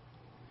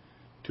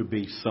to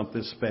be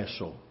something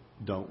special,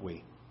 don't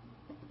we?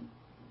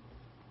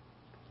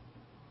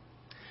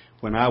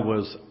 When I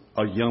was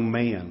a young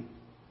man,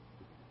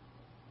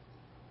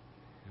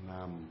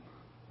 and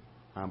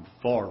I'm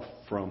far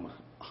from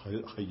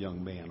a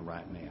young man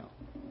right now,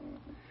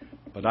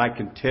 but I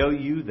can tell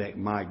you that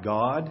my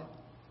God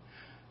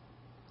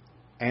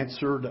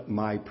answered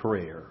my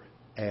prayer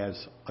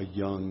as a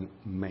young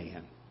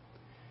man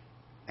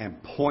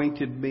and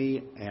pointed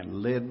me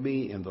and led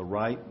me in the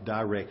right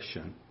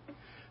direction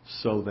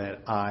so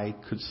that I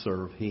could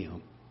serve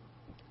Him.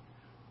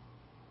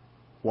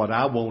 What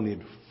I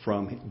wanted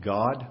from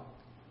God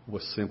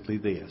was simply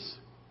this: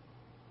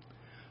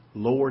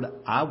 Lord,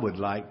 I would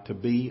like to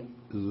be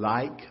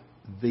like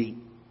the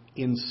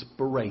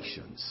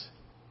inspirations.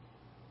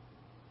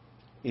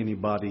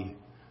 Anybody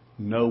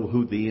know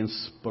who the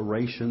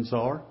inspirations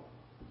are?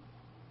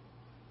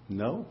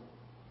 No?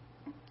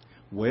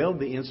 Well,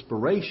 the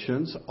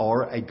inspirations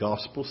are a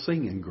gospel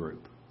singing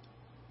group.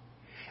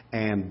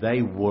 And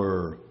they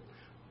were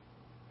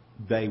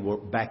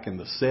back in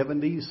the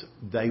 70s,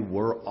 they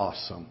were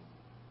awesome.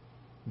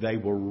 They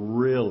were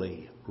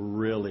really,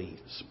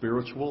 really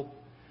spiritual.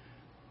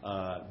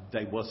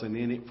 They wasn't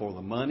in it for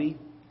the money,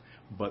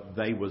 but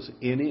they was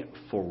in it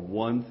for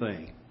one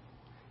thing,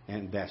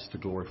 and that's to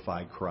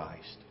glorify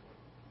Christ.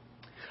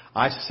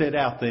 I sat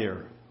out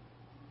there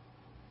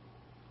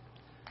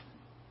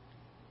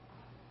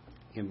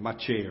in my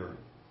chair,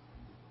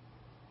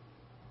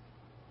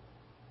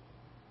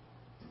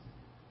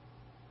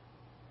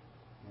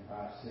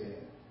 I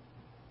said,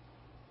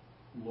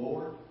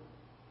 Lord,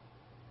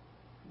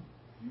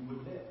 if you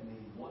would let me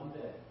one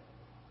day,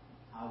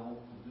 I want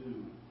to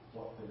do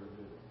what they're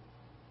doing.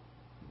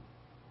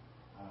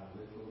 I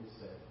literally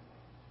said that.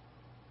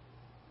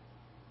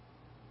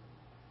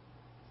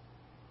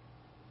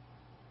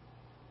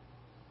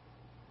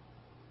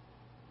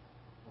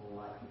 All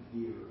I could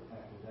hear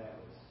after that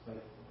was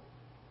faithful.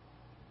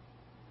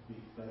 Be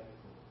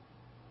faithful.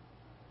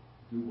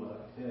 Do what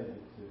I tell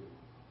you to.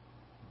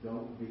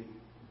 Don't be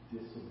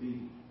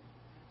disobedient.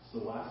 So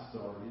I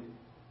started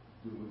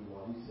doing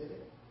what He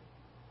said.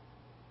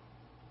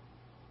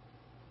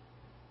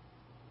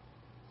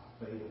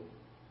 I failed.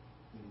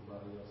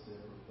 Anybody else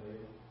ever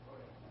failed?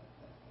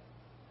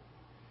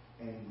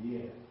 And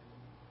yet,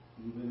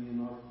 even in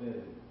our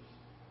failures,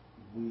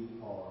 we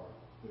are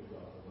the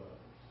God of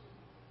others.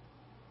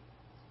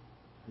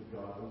 The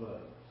God of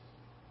others.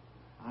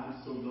 I'm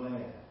so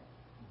glad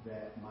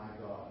that my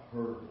God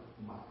heard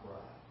my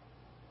cry.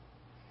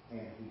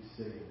 And He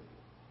said,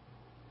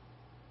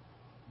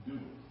 do it.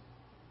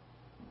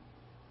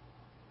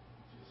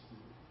 Just do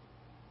it.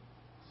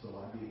 So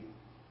I did.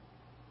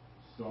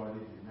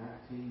 Started in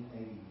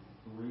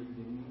 1983,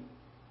 didn't you?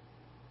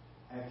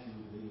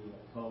 Actually,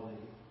 the calling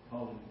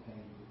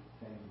came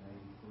in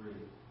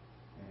 83.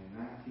 And in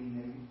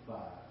 1985,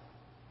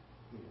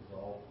 it was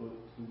all put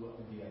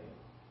together.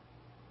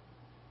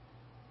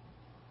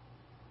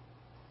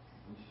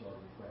 We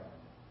started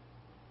traveling.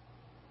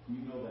 You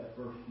know that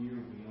first year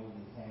we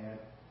only had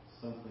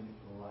something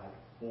like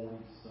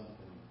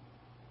 40-something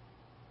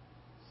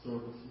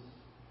services.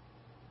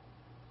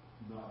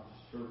 Not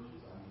just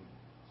churches, I mean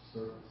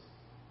services.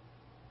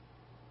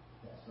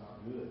 That's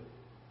not good.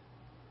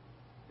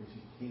 Because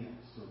you can't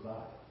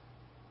survive.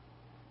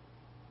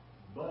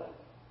 But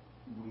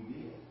we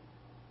did.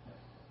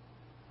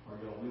 Are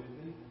y'all with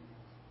me?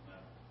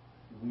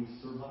 We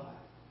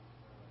survived.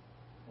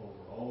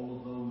 Over all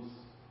of those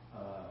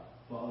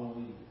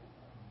following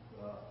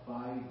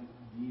 5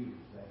 years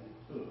that it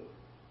took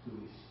to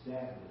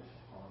establish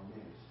our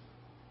ministry.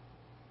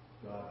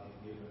 God had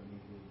given me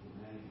the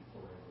name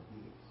Forever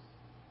His.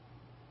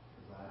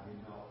 Because I did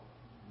not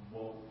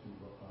want to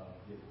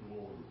give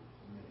glory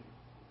to me.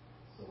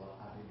 So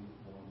I didn't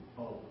want to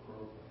call the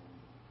program,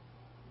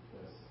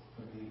 because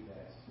for me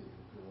that's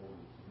giving glory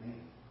to me.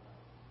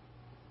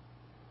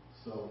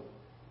 So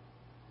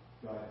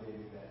God gave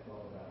me that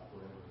thought about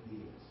forever He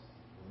is.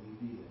 When He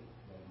did,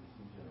 ladies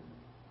and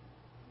gentlemen,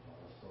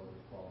 all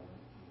started falling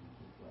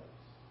into place.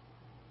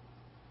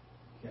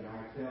 Can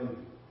I tell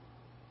you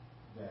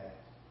that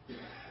the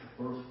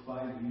first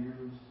 5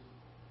 years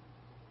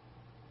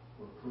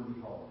were pretty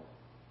hard?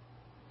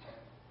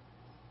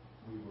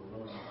 We were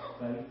learning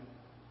faith.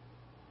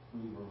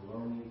 We were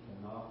learning to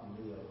not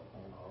live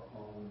on our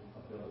own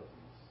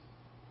abilities.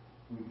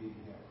 We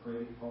didn't have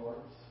credit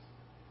cards.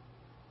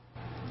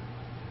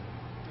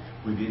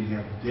 We didn't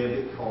have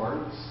debit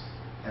cards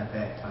at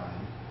that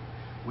time.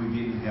 We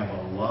didn't have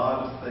a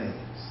lot of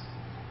things.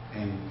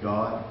 And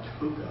God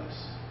took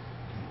us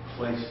and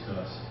placed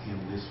us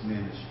in this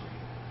ministry.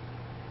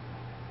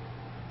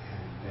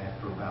 And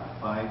after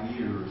about 5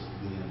 years,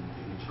 then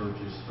the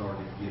churches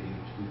started getting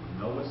to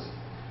know us.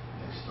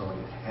 They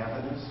started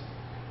having us.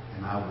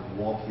 And I would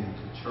walk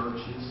into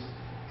churches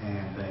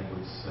and they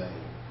would say,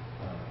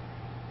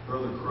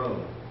 Brother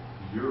Crow,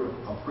 you're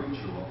a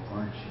preacher,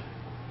 aren't you?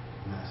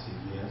 And I said,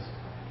 yes.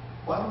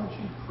 Why don't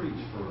you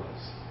preach for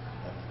us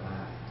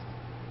tonight?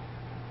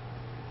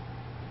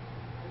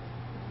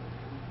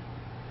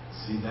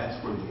 See, that's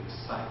where the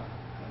excitement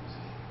comes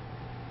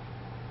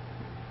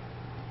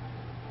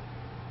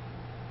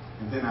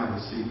in. And then I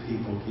would see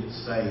people get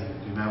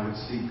saved, and I would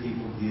see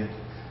people get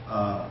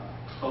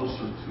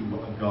closer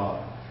to God,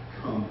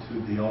 come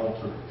to the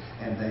altar,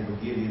 and they would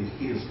get in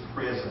His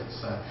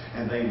presence,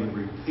 and they would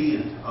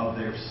repent of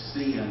their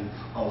sin,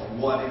 of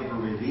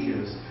whatever it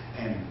is,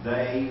 and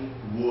they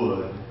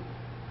would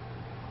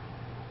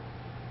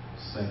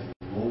say,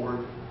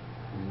 Lord,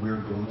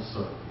 we're going to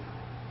serve you.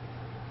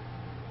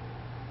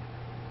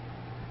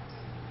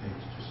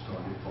 Things just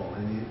started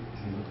falling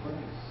into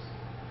place.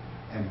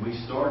 And we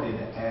started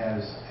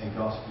as a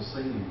gospel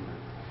singing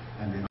group.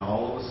 And then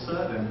all of a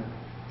sudden,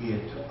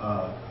 it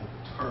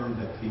turned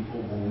that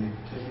people wanted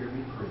to hear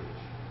me preach.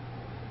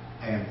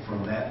 And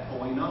from that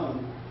point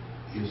on,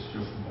 it's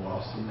just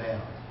blossomed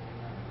out.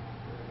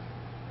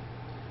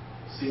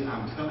 See,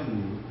 I'm telling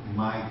you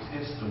my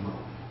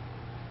testimony.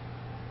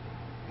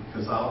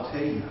 Because I'll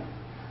tell you,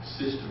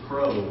 Sister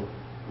Crow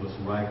was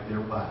right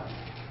there by me.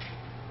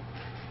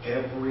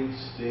 Every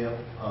step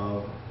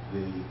of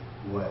the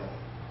way.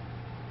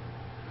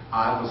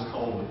 I was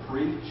called to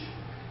preach,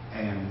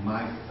 and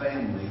my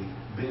family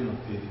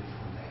benefited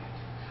from that.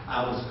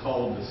 I was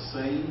called to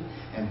sing,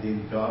 and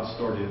then God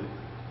started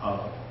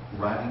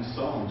writing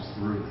songs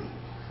through me.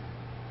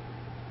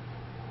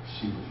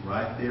 She was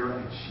right there,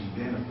 and she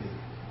benefited.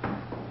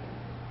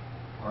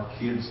 Our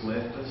kids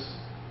left us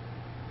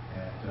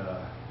at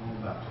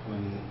about 20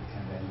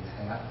 and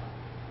a half.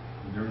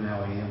 They're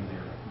now in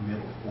their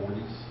middle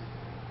 40s.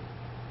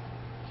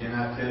 Can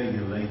I tell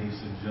you,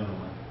 ladies and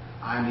gentlemen,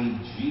 I need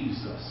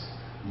Jesus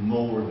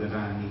more than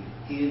I need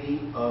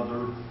any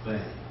other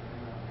thing,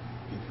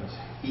 because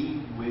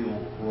He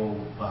will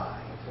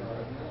provide.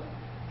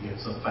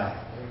 It's a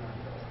fact.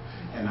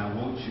 And I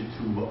want you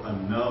to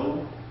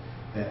know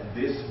that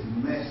this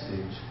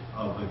message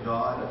of the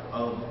God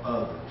of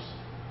others,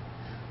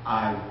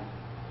 I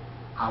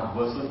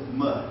wasn't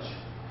much,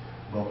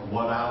 but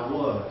what I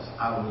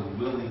was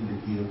willing to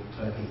give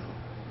to Him.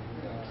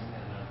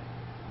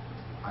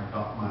 I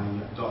got my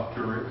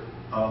doctorate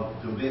of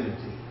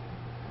divinity,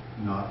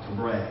 not to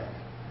brag,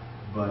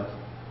 but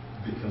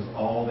because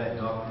all that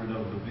doctorate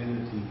of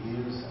divinity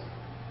is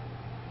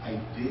a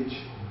ditch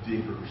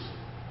digger's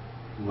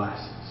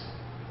license.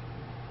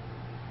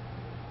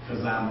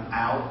 Because I'm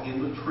out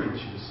in the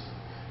trenches,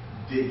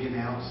 digging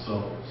out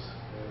souls,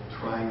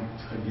 trying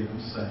to get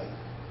them saved.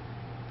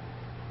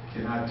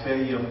 Can I tell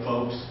you,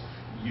 folks,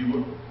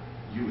 you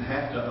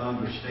have to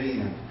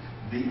understand,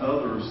 the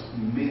others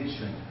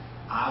mentioned,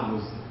 I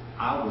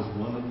was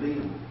one of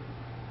them.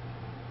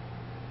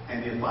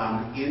 And if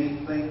I'm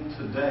anything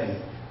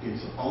today,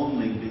 it's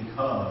only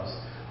because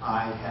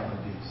I have a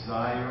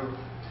desire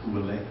to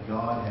let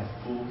God have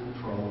full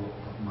control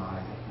of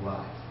my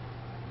life.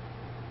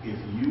 If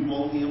you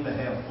want Him to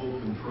have full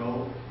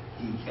control,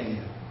 He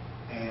can.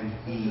 And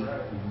He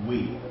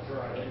will.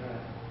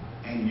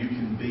 And you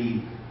can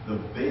be the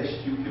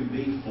best you can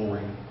be for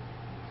Him.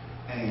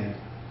 And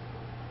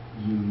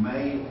you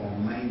may or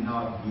may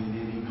not get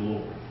any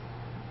glory.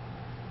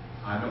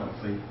 I don't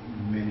think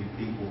many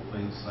people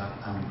think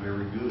I'm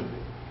very good.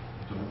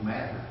 It don't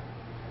matter.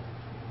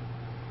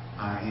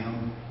 I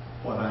am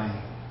what I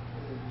am.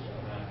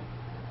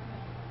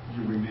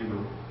 You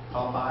remember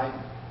Popeye?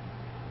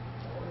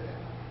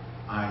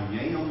 I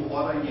am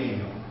what I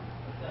am.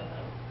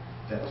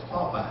 That was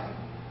Popeye.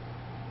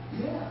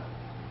 Yeah.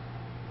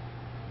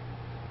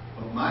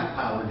 But my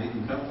power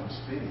didn't come from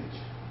spinach.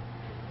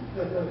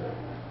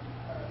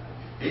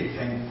 It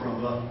came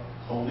from the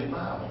Holy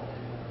Bible.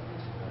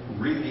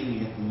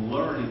 Reading it and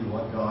learning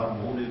what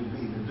God wanted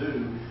me to do,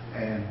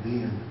 and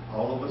then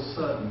all of a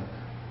sudden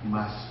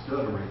my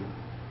stuttering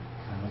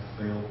kind of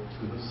fell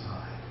to the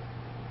side.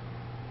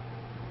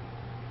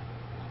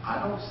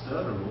 I don't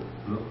stutter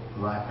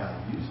like I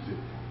used to.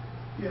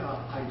 Yeah,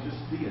 I just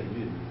did,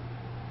 didn't I?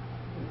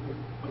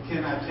 But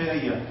can I tell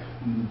you,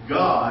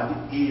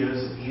 God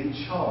is in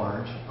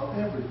charge of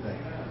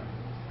everything.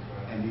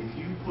 And if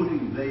you put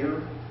Him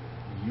there,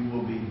 you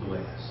will be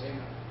blessed.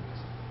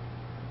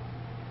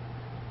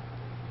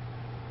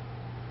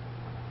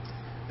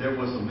 There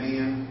was a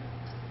man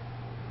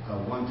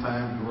one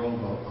time drove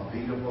a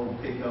beat-up old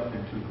pickup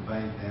into the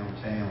bank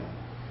downtown.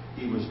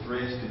 He was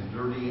dressed in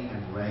dirty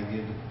and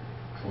ragged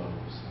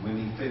clothes. When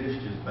he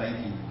finished his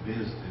banking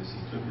business,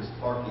 he took his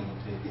parking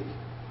ticket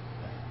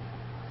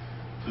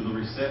to the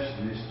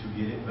receptionist to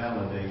get it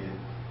validated,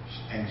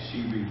 and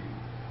she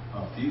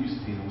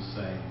refused him,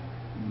 saying,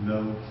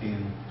 "No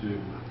can do."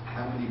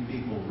 How many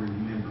people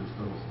remembers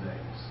those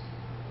days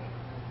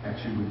that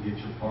you would get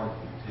your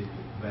parking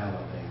ticket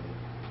validated?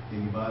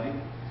 Anybody?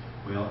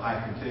 Well, I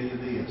can tell you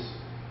this.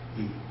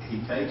 He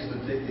takes the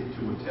ticket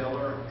to a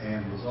teller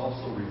and was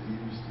also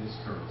refused his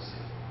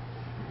courtesy.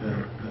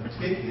 The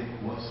ticket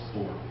was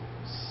for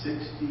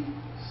 60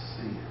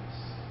 cents.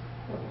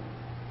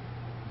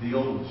 The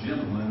old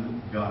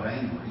gentleman got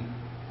angry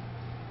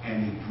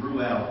and he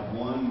drew out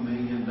 $1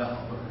 million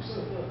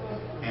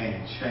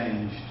and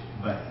changed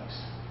banks.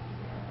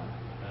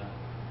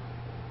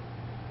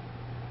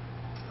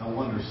 I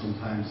wonder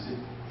sometimes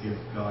if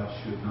God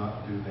should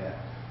not do that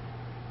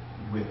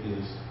with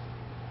His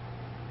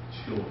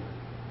children.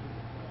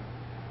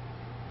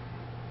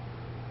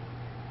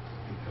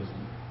 Because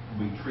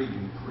we treat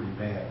Him pretty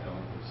bad, don't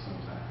we,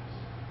 sometimes?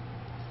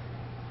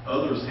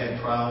 Others had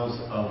trials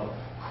of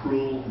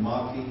cruel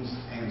mockings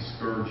and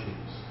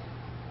scourgings.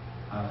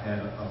 I've had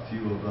a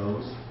few of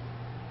those.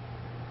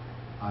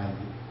 I've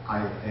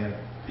had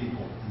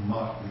people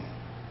mock me,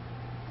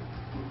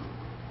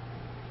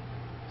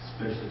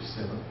 especially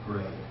 7th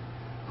grade.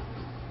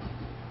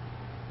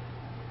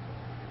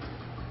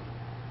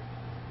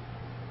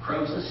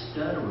 Crow's a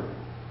stutterer.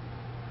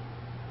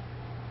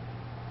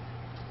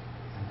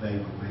 And they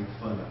would make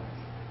fun of me.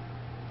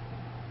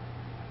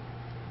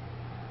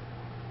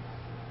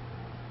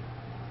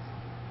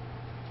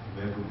 Have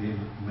you ever been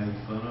made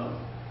fun of?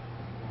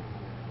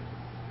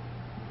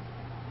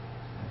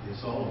 I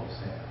guess all of us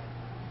have.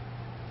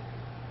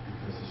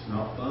 Because it's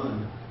not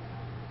fun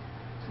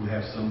to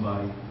have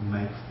somebody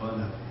make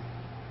fun of you.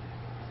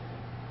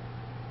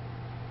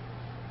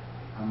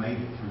 I made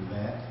it through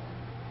that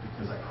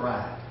because I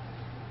cried.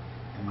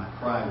 And my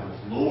cry was,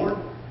 "Lord,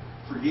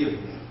 forgive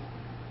me.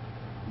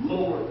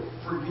 Lord,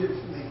 forgive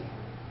me.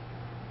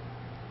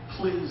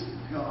 Please,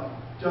 God,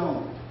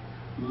 don't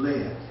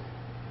let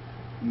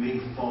me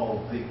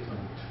fall victim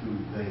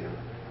to their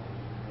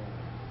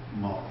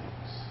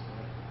mockings."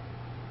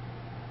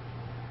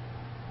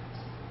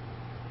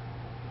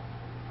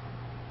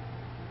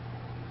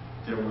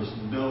 There was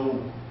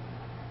no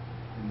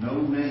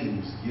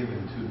names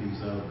given to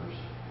these others.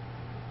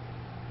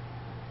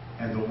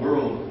 And the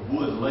world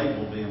would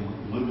label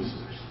them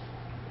losers.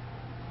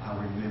 I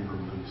remember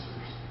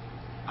losers.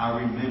 I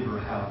remember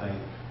how they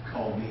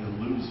called me a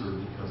loser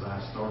because I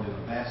started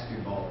a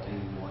basketball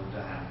team one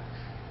time.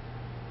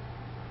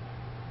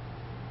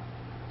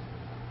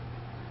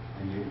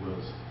 And it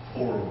was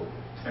horrible,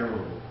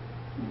 terrible.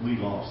 We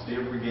lost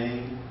every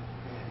game,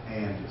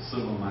 and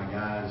some of my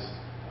guys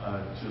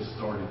just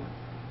started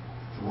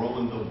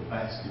throwing the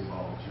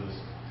basketball just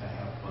to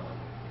have fun.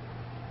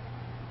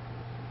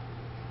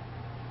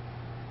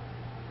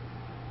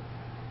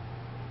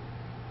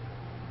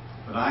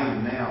 But I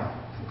am now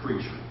a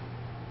preacher.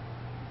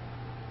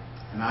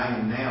 And I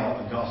am now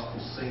a gospel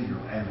singer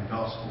and a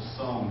gospel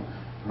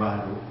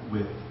songwriter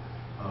with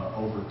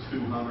over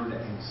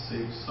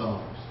 206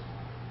 songs.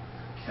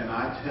 Can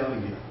I tell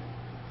you,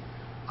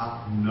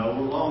 no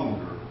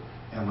longer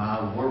am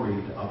I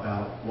worried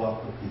about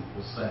what the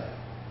people say.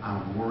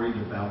 I'm worried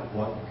about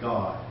what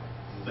God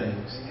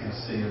thinks and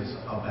says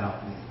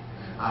about me.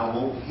 I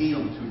want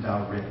Him to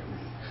direct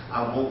me.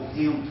 I want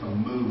Him to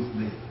move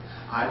me.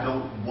 I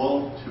don't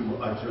want to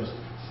just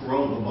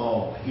throw the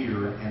ball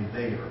here and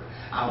there.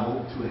 I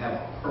want to have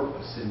a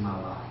purpose in my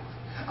life.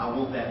 I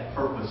want that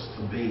purpose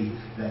to be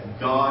that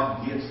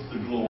God gets the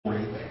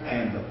glory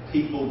and the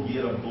people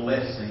get a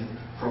blessing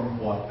from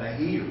what they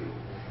hear.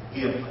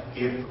 If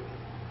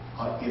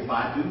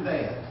I do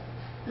that,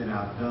 then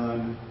I've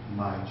done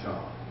my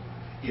job.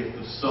 If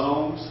the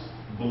songs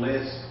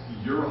bless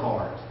your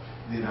heart,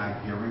 then I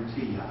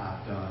guarantee you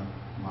I've done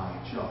my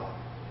job.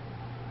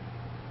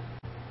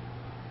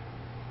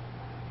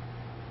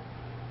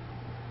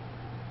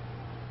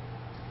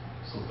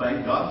 So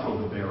thank God for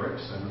the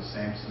Barracks and the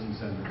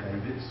Samsons and the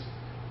Davids,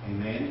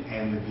 amen,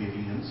 and the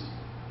Gideons.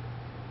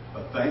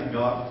 But thank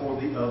God for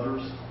the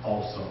others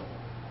also.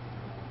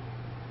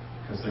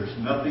 Because there's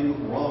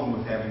nothing wrong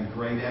with having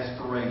great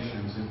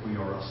aspirations if we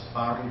are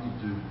aspiring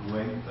to do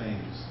great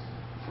things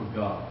for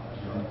God.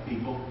 Young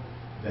people,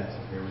 that's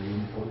a very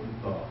important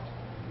thought.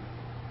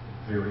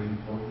 Very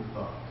important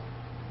thought.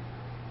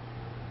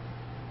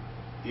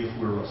 If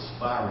we're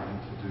aspiring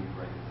to do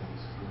great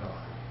things for God.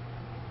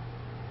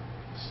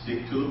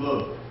 Stick to the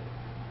book.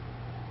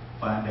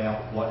 Find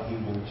out what He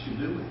wants you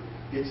doing.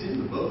 It's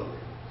in the book.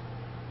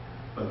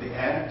 But the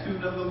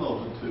attitude of the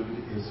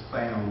multitude is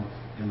found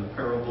in the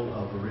parable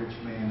of the rich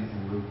man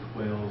in Luke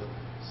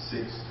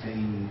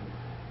 12:16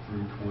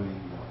 through 21.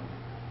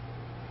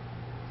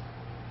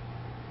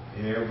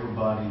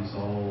 Everybody's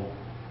all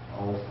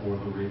for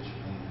the rich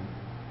man.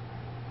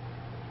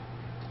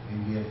 And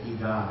yet he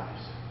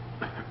dies.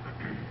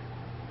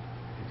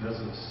 It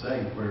doesn't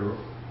say where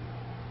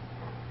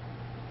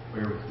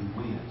he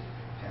went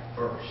at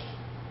first.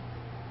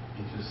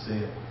 It just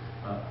said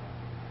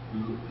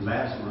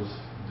Lazarus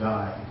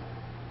died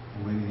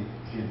and went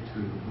into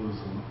the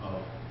bosom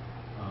of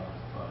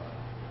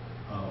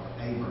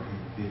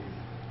Abraham, didn't he?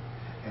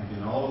 And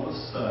then all of a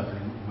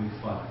sudden we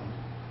find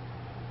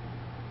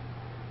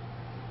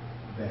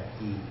that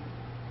the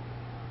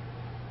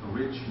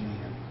rich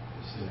man,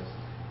 it says,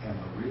 and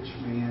the rich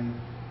man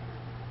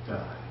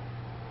died.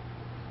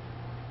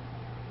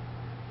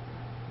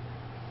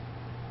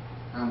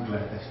 I'm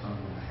glad that's not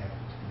going to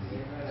happen to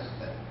me.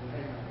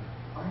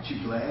 Aren't you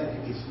glad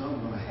it's not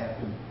going to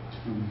happen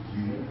to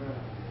you?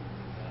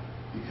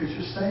 Because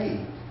you're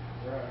saved.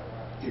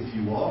 If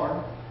you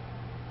are,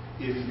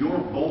 if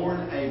you're born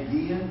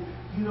again,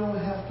 you don't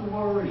have to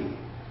worry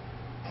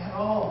at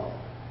all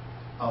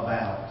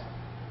about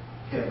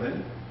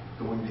heaven,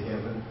 going to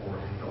heaven or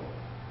hell.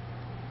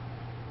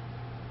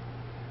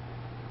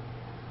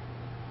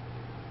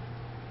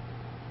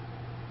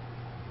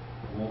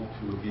 I want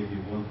to give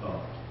you one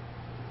thought.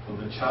 For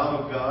the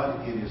child of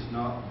God, it is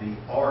not the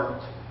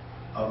art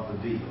of the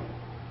deal,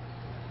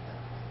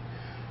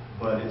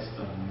 but it's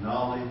the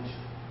knowledge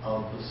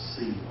of the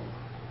seal.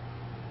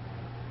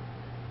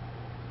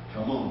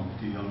 Come on,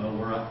 do y'all know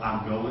where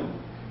I'm going?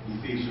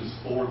 Ephesians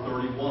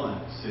 4:31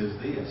 says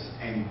this,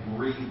 and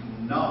grieve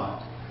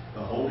not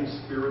the Holy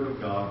Spirit of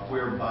God,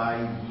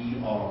 whereby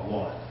ye are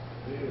what?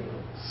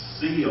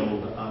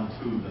 Sealed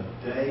unto the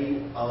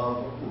day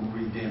of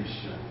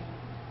redemption.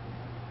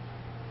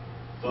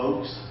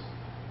 Folks,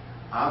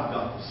 I've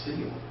got the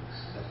seal.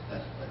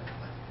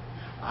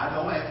 I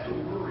don't have to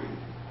worry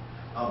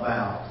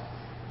about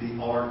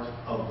the art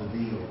of the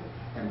deal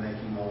and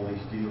making all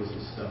these deals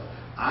and stuff.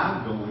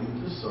 I'm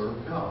going to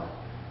serve God.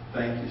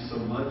 Thank you so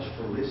much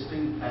for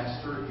listening,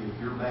 Pastor. If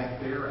you're back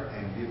there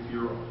and if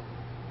you're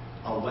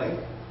awake,